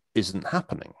II isn't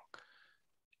happening.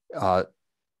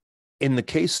 In the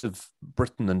case of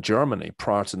Britain and Germany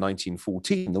prior to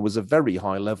 1914, there was a very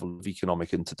high level of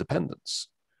economic interdependence.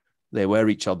 They were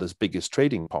each other's biggest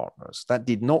trading partners. That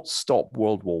did not stop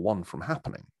World War I from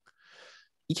happening.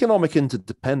 Economic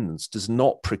interdependence does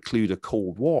not preclude a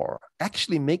Cold War,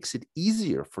 actually makes it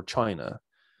easier for China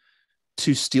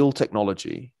to steal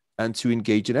technology and to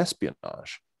engage in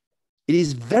espionage. It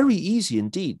is very easy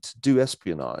indeed to do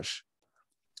espionage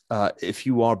if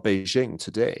you are Beijing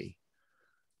today,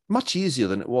 much easier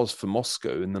than it was for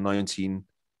Moscow in the 1950s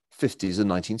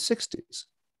and 1960s.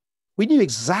 We knew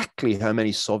exactly how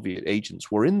many Soviet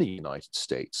agents were in the United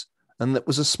States, and that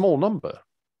was a small number,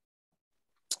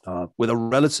 with a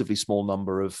relatively small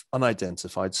number of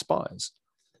unidentified spies.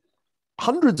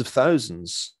 Hundreds of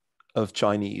thousands of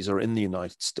Chinese are in the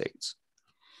United States.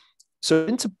 So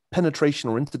interpenetration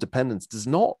or interdependence does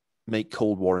not make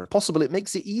Cold War impossible, it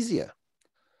makes it easier.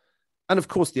 And of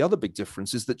course, the other big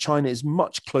difference is that China is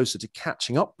much closer to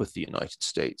catching up with the United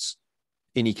States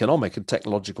in economic and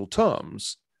technological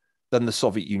terms than the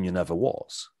Soviet Union ever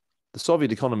was. The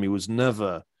Soviet economy was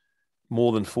never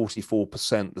more than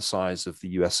 44% the size of the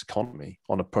US economy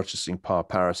on a purchasing power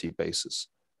parity basis.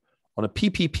 On a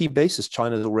PPP basis,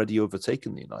 China has already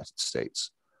overtaken the United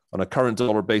States. On a current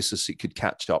dollar basis, it could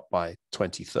catch up by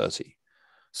 2030.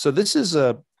 So this is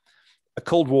a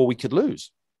Cold War we could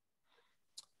lose.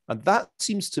 And that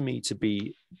seems to me to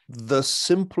be the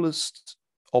simplest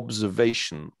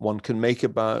observation one can make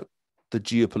about the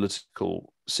geopolitical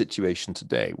situation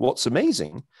today. What's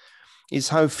amazing is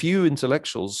how few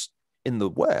intellectuals in the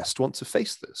West want to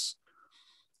face this.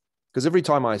 Because every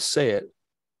time I say it,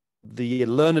 the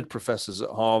learned professors at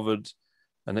Harvard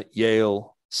and at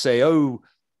Yale say, oh,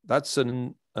 that's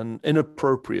an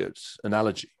inappropriate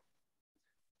analogy.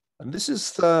 And this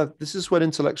is when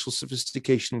intellectual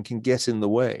sophistication can get in the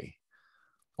way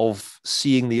of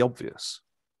seeing the obvious.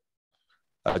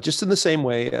 Just in the same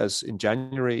way as in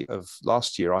January of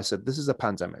last year, I said, this is a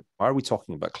pandemic. Why are we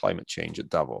talking about climate change at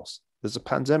Davos? There's a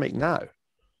pandemic now.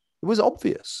 It was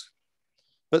obvious.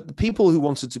 But the people who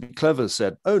wanted to be clever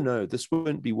said, oh no, this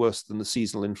won't be worse than the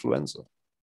seasonal influenza.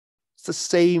 It's the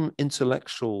same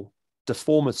intellectual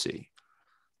deformity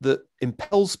that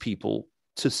impels people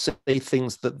to say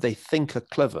things that they think are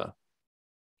clever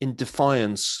in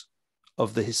defiance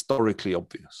of the historically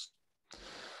obvious.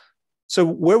 So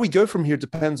where we go from here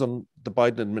depends on the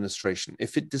Biden administration.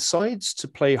 If it decides to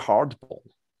play hardball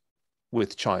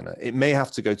with China, it may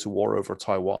have to go to war over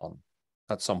Taiwan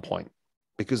at some point,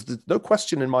 because there's no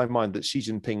question in my mind that Xi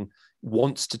Jinping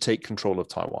wants to take control of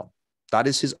Taiwan. That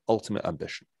is his ultimate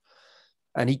ambition.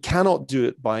 And he cannot do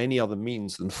it by any other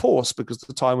means than force, because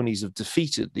the Taiwanese have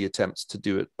defeated the attempts to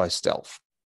do it by stealth.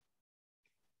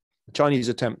 The Chinese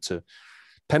attempt to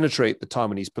penetrate the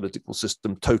Taiwanese political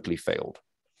system totally failed.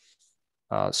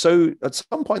 So at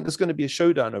some point, there's going to be a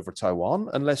showdown over Taiwan,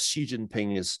 unless Xi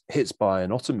Jinping is hit by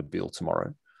an automobile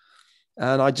tomorrow.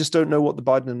 And I just don't know what the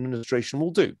Biden administration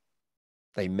will do.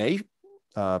 They may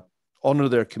honor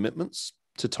their commitments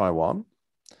to Taiwan,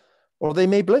 or they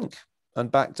may blink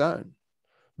and back down.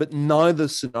 But neither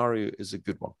scenario is a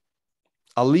good one.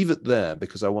 I'll leave it there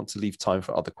because I want to leave time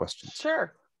for other questions.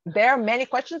 Sure. There are many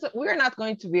questions. We're not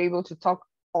going to be able to talk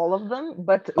all of them,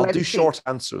 but I'll do short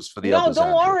answers for the others. No,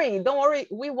 don't worry. Don't worry.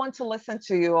 We want to listen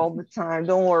to you all the time.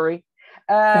 Don't worry.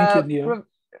 Thank you, Neil.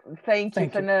 Thank you,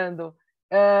 Fernando.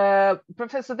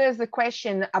 Professor, there's a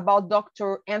question about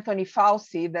Dr. Anthony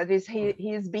Fauci, that is, he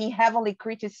is being heavily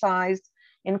criticized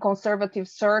in conservative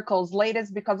circles,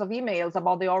 latest because of emails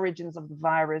about the origins of the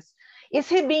virus. Is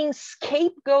he being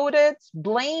scapegoated,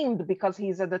 blamed because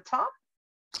he's at the top?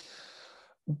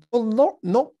 Well,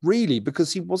 not really,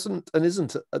 because he wasn't and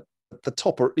isn't at the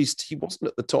top, or at least he wasn't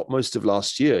at the top most of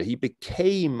last year. He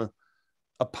became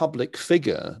a public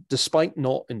figure, despite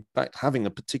not, in fact, having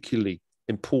a particularly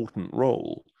important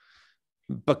role,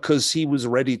 because he was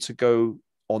ready to go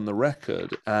on the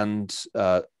record and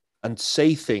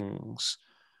say things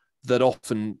that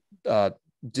often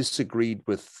disagreed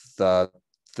with the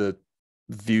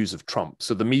views of Trump.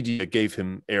 So the media gave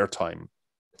him airtime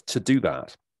to do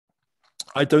that.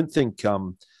 I don't think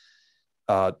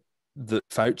that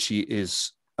Fauci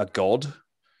is a god.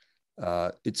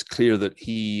 It's clear that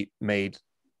he made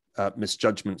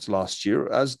misjudgments last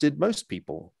year, as did most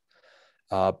people.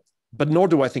 But nor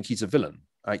do I think he's a villain.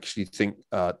 I actually think,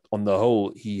 on the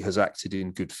whole, he has acted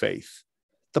in good faith.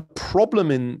 The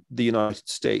problem in the United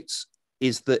States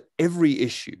is that every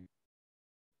issue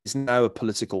is now a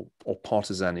political or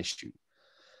partisan issue.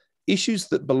 Issues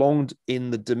that belonged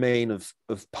in the domain of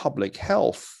public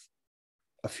health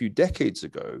a few decades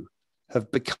ago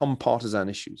have become partisan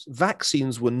issues.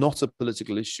 Vaccines were not a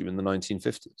political issue in the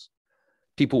 1950s.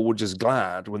 People were just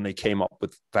glad when they came up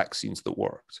with vaccines that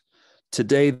worked.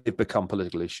 Today, they've become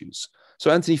political issues.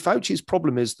 So Anthony Fauci's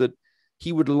problem is that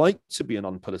he would like to be an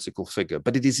unpolitical figure,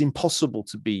 but it is impossible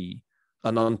to be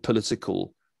an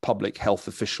unpolitical public health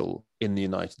official in the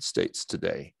United States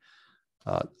today.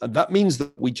 And that means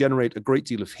that we generate a great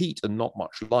deal of heat and not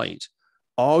much light,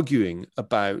 arguing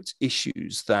about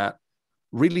issues that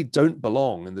really don't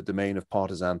belong in the domain of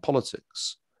partisan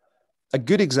politics. A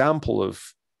good example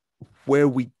of where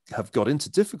we have got into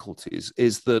difficulties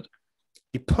is that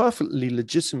a perfectly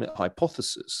legitimate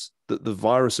hypothesis that the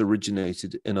virus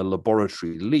originated in a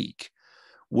laboratory leak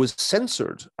was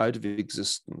censored out of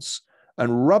existence and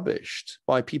rubbished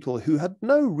by people who had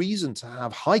no reason to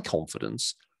have high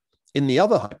confidence in the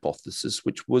other hypothesis,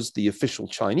 which was the official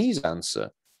Chinese answer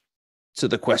to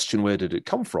the question, where did it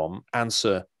come from?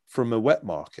 Answer from a wet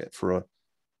market, from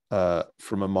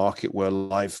a market where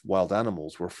live wild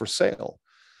animals were for sale.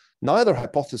 Neither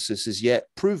hypothesis is yet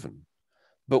proven.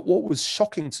 But what was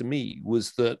shocking to me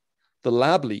was that the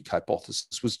lab leak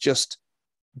hypothesis was just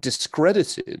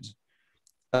discredited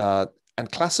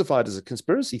and classified as a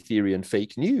conspiracy theory and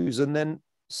fake news, and then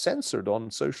censored on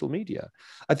social media.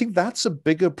 I think that's a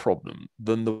bigger problem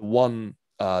than the one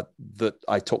that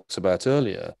I talked about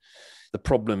earlier, the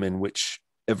problem in which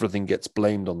everything gets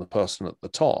blamed on the person at the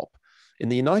top. In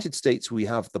the United States, we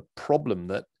have the problem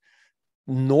that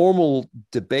normal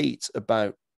debate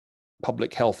about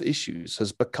public health issues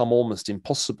has become almost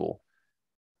impossible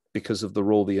because of the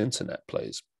role the internet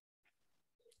plays.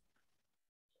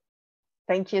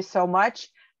 Thank you so much.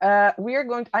 I'm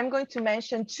going to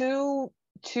mention two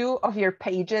of your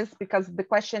pages, because the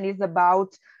question is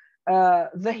about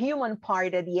the human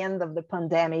part at the end of the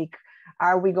pandemic.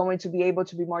 Are we going to be able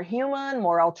to be more human,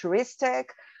 more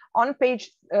altruistic? On page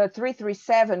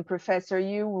 337, Professor,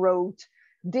 you wrote,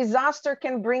 disaster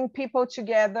can bring people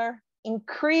together,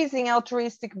 increasing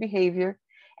altruistic behavior,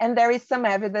 and there is some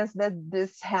evidence that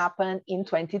this happened in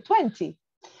 2020.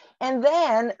 And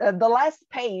then the last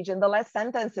page and the last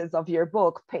sentences of your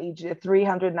book, page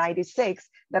 396,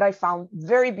 that I found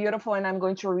very beautiful, and I'm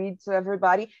going to read to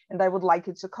everybody, and I would like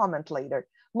you to comment later.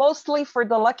 Mostly for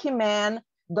the lucky man,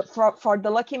 for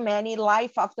the lucky many,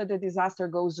 life after the disaster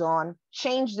goes on,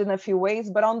 changed in a few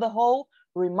ways, but on the whole,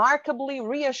 remarkably,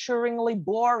 reassuringly,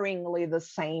 boringly the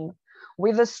same.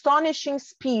 With astonishing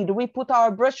speed, we put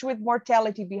our brush with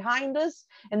mortality behind us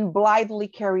and blithely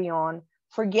carry on,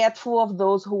 forgetful of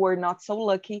those who were not so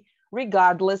lucky,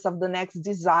 regardless of the next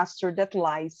disaster that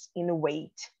lies in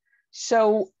wait.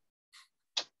 So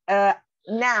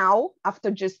now,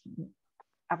 after just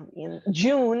in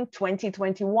June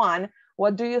 2021,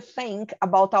 what do you think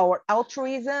about our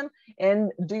altruism?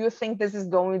 And do you think this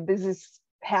is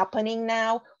happening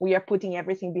now? We are putting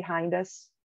everything behind us?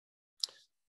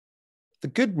 The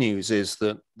good news is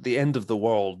that the end of the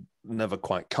world never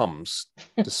quite comes,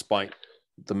 despite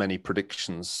the many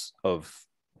predictions of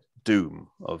doom,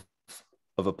 of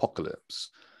apocalypse.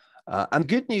 And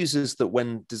good news is that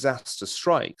when disaster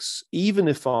strikes, even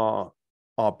if our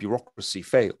bureaucracy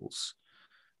fails,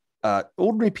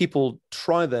 ordinary people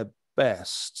try their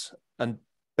best and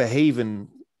behave in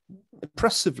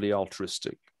impressively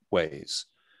altruistic ways.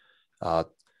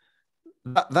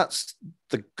 That's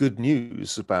the good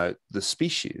news about the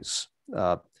species.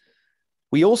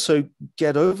 We also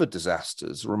get over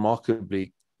disasters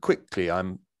remarkably quickly.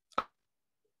 I'm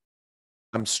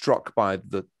struck by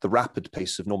the rapid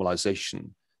pace of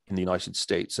normalization in the United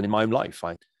States and in my own life.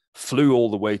 I flew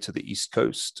all the way to the East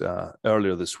Coast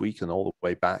earlier this week and all the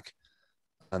way back,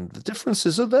 and the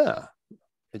differences are there.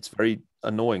 It's very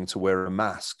annoying to wear a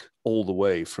mask all the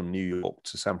way from New York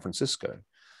to San Francisco,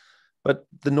 but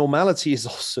the normality is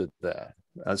also there.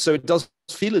 So it does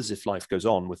feel as if life goes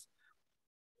on with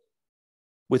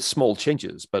small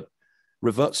changes, but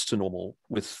reverts to normal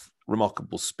with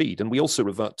remarkable speed. And we also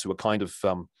revert to a kind of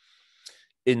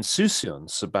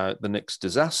insouciance about the next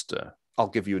disaster. I'll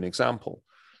give you an example.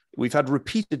 We've had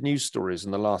repeated news stories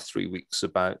in the last 3 weeks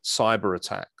about cyber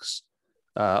attacks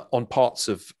on parts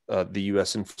of the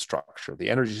US infrastructure, the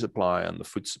energy supply and the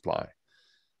food supply.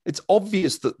 It's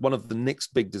obvious that one of the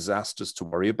next big disasters to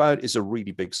worry about is a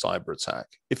really big cyber attack.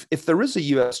 If there is a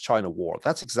US-China war,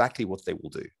 that's exactly what they will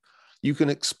do. You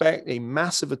can expect a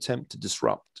massive attempt to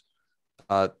disrupt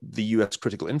the US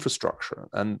critical infrastructure,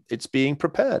 and it's being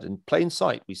prepared in plain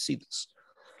sight. We see this.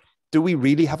 Do we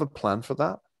really have a plan for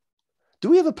that? Do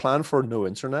we have a plan for no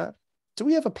internet? Do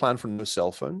we have a plan for no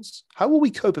cell phones? How will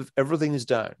we cope if everything is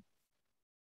down?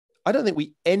 I don't think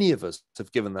any of us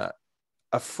have given that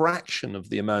a fraction of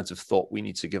the amount of thought we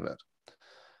need to give it.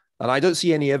 And I don't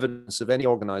see any evidence of any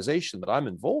organization that I'm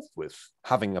involved with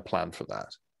having a plan for that.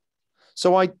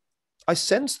 So I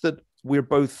sense that we're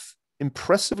both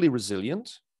impressively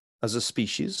resilient as a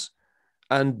species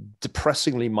and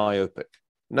depressingly myopic.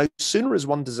 No sooner is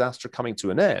one disaster coming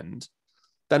to an end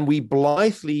than we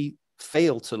blithely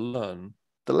fail to learn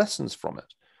the lessons from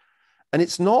it. And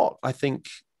it's not, I think,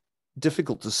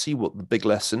 difficult to see what the big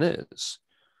lesson is.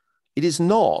 It is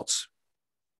not,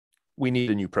 we need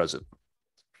a new president,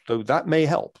 though that may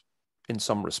help in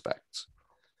some respects.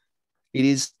 It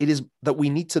is that we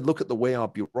need to look at the way our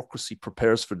bureaucracy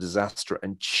prepares for disaster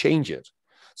and change it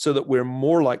so that we're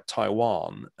more like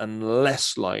Taiwan and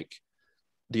less like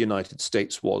the United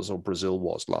States was or Brazil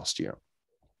was last year.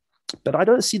 But I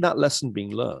don't see that lesson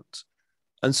being learned.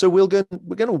 And so we're going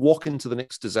to walk into the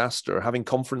next disaster having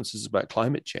conferences about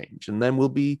climate change, and then we'll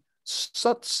be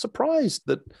surprised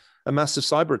that a massive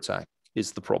cyber attack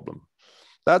is the problem.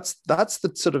 That's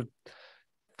the sort of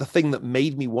the thing that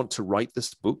made me want to write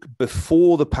this book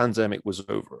before the pandemic was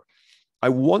over. I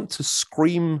want to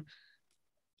scream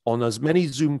on as many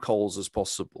Zoom calls as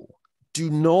possible, do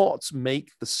not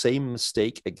make the same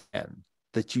mistake again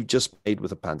that you just made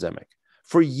with a pandemic.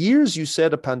 For years, you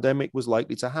said a pandemic was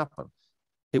likely to happen.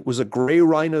 It was a gray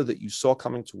rhino that you saw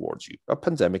coming towards you. A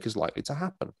pandemic is likely to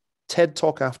happen. TED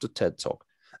Talk after TED Talk.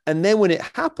 And then when it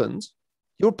happened,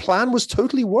 your plan was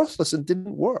totally worthless and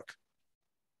didn't work.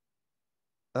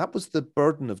 That was the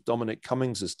burden of Dominic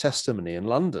Cummings's testimony in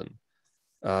London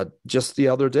just the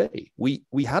other day. We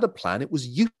had a plan, it was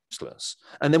useless.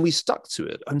 And then we stuck to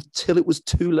it until it was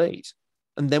too late.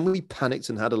 And then we panicked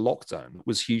and had a lockdown that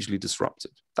was hugely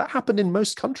disruptive. That happened in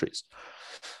most countries.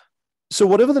 So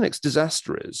whatever the next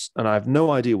disaster is, and I have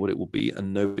no idea what it will be,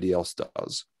 and nobody else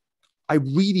does, I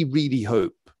really, really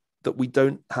hope that we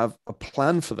don't have a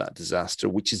plan for that disaster,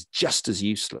 which is just as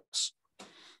useless,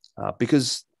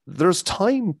 because there's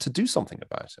time to do something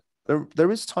about it.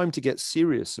 There is time to get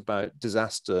serious about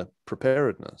disaster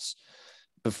preparedness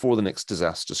before the next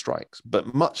disaster strikes,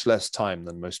 but much less time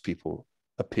than most people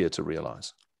appear to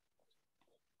realize.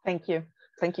 Thank you.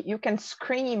 Thank you. You can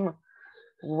scream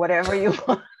whatever you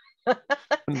want.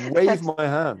 And wave my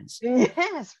hands.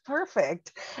 Yes,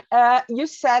 perfect. You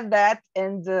said that,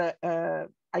 and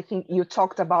I think you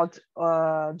talked about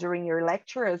during your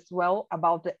lecture as well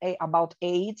about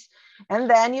AIDS, and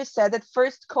then you said that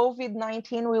first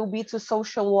COVID-19 will be to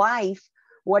social life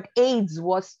what AIDS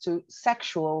was to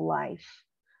sexual life,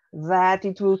 that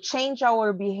it will change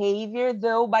our behavior,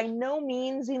 though by no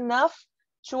means enough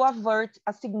to avert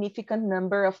a significant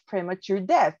number of premature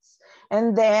deaths.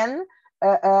 And then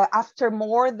after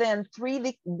more than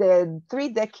three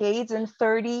decades and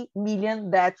 30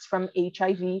 million deaths from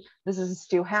HIV, this is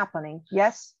still happening.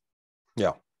 Yes?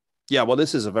 Yeah. Well,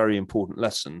 this is a very important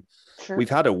lesson. Sure. We've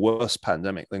had a worse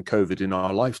pandemic than COVID in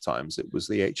our lifetimes. It was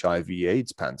the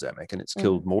HIV/AIDS pandemic, and it's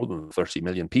killed more than 30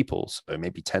 million people, so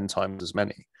maybe 10 times as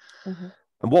many. Mm-hmm.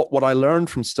 And what I learned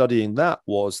from studying that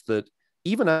was that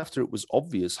even after it was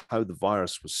obvious how the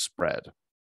virus was spread,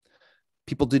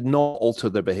 people did not alter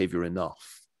their behavior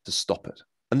enough to stop it.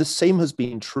 And the same has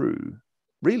been true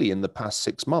really in the past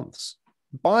 6 months.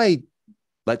 By,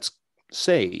 let's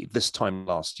say, this time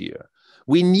last year,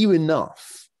 we knew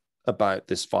enough about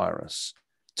this virus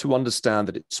to understand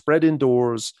that it spread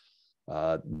indoors,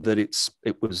 that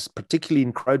it was particularly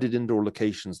in crowded indoor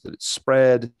locations that it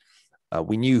spread.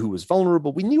 We knew who was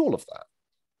vulnerable. We knew all of that.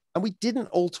 And we didn't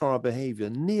alter our behavior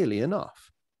nearly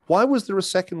enough. Why was there a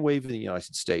second wave in the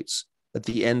United States at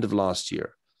the end of last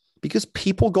year? Because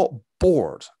people got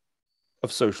bored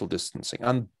of social distancing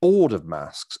and bored of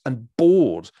masks and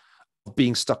bored of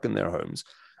being stuck in their homes.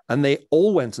 And they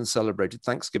all went and celebrated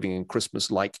Thanksgiving and Christmas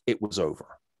like it was over.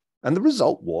 And the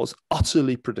result was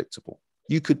utterly predictable.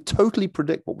 You could totally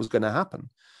predict what was going to happen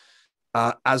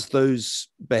as those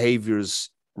behaviors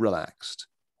relaxed.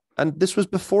 And this was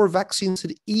before vaccines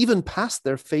had even passed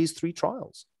their phase 3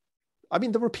 trials. I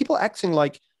mean, there were people acting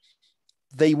like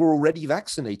they were already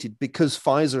vaccinated because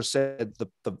Pfizer said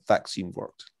the vaccine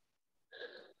worked.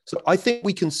 So I think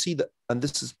we can see that, and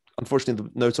this is unfortunately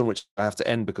the note on which I have to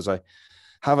end because I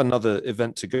have another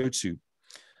event to go to.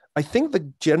 I think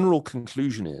the general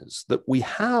conclusion is that we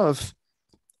have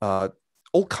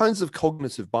all kinds of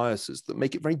cognitive biases that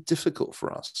make it very difficult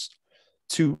for us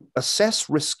to assess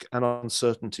risk and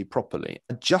uncertainty properly,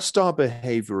 adjust our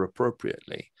behavior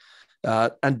appropriately,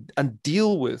 and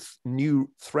deal with new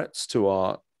threats to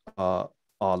our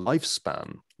our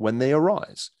lifespan when they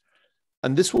arise.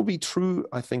 And this will be true,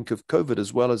 I think, of COVID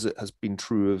as well as it has been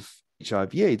true of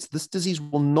HIV/AIDS. This disease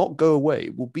will not go away.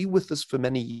 It will be with us for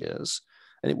many years,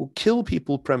 and it will kill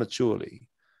people prematurely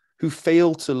who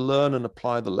fail to learn and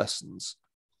apply the lessons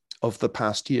of the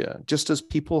past year, just as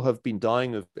people have been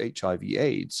dying of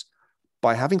HIV/AIDS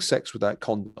by having sex without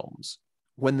condoms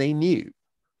when they knew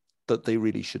that they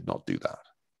really should not do that.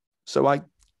 So I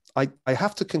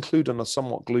have to conclude on a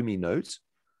somewhat gloomy note,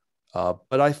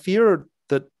 but I fear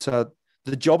that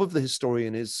the job of the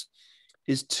historian is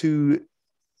to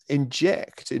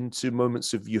inject into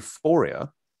moments of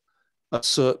euphoria a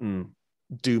certain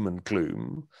doom and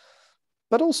gloom,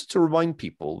 but also to remind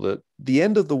people that the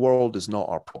end of the world is not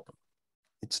our problem.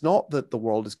 It's not that the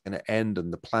world is going to end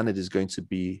and the planet is going to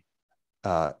be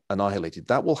annihilated.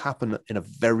 That will happen in a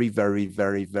very, very,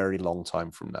 very, very long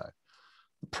time from now.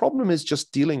 The problem is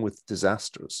just dealing with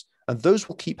disasters, and those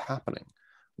will keep happening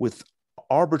with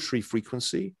arbitrary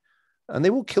frequency, and they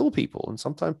will kill people, and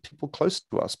sometimes people close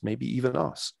to us, maybe even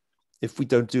us, if we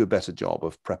don't do a better job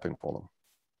of prepping for them.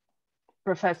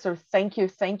 Professor, thank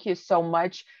you so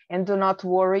much. And do not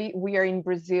worry, we are in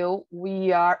Brazil.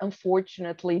 We are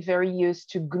unfortunately very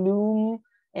used to gloom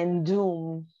and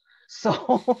doom.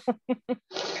 So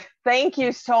thank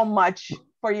you so much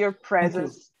for your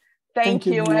presence. Thank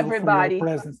you everybody.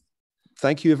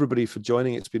 Thank you, everybody, for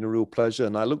joining. It's been a real pleasure.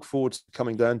 And I look forward to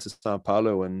coming down to Sao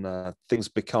Paulo when things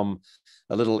become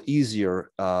a little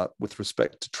easier with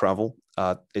respect to travel.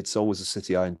 It's always a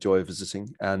city I enjoy visiting.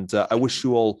 And I wish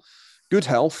you all good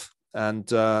health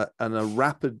and a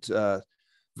rapid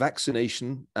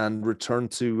vaccination and return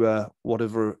to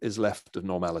whatever is left of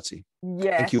normality.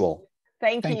 Yes. Thank you all.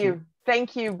 Thank you.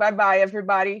 Thank you. Bye-bye,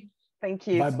 everybody. Thank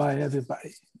you. Bye-bye,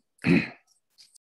 everybody.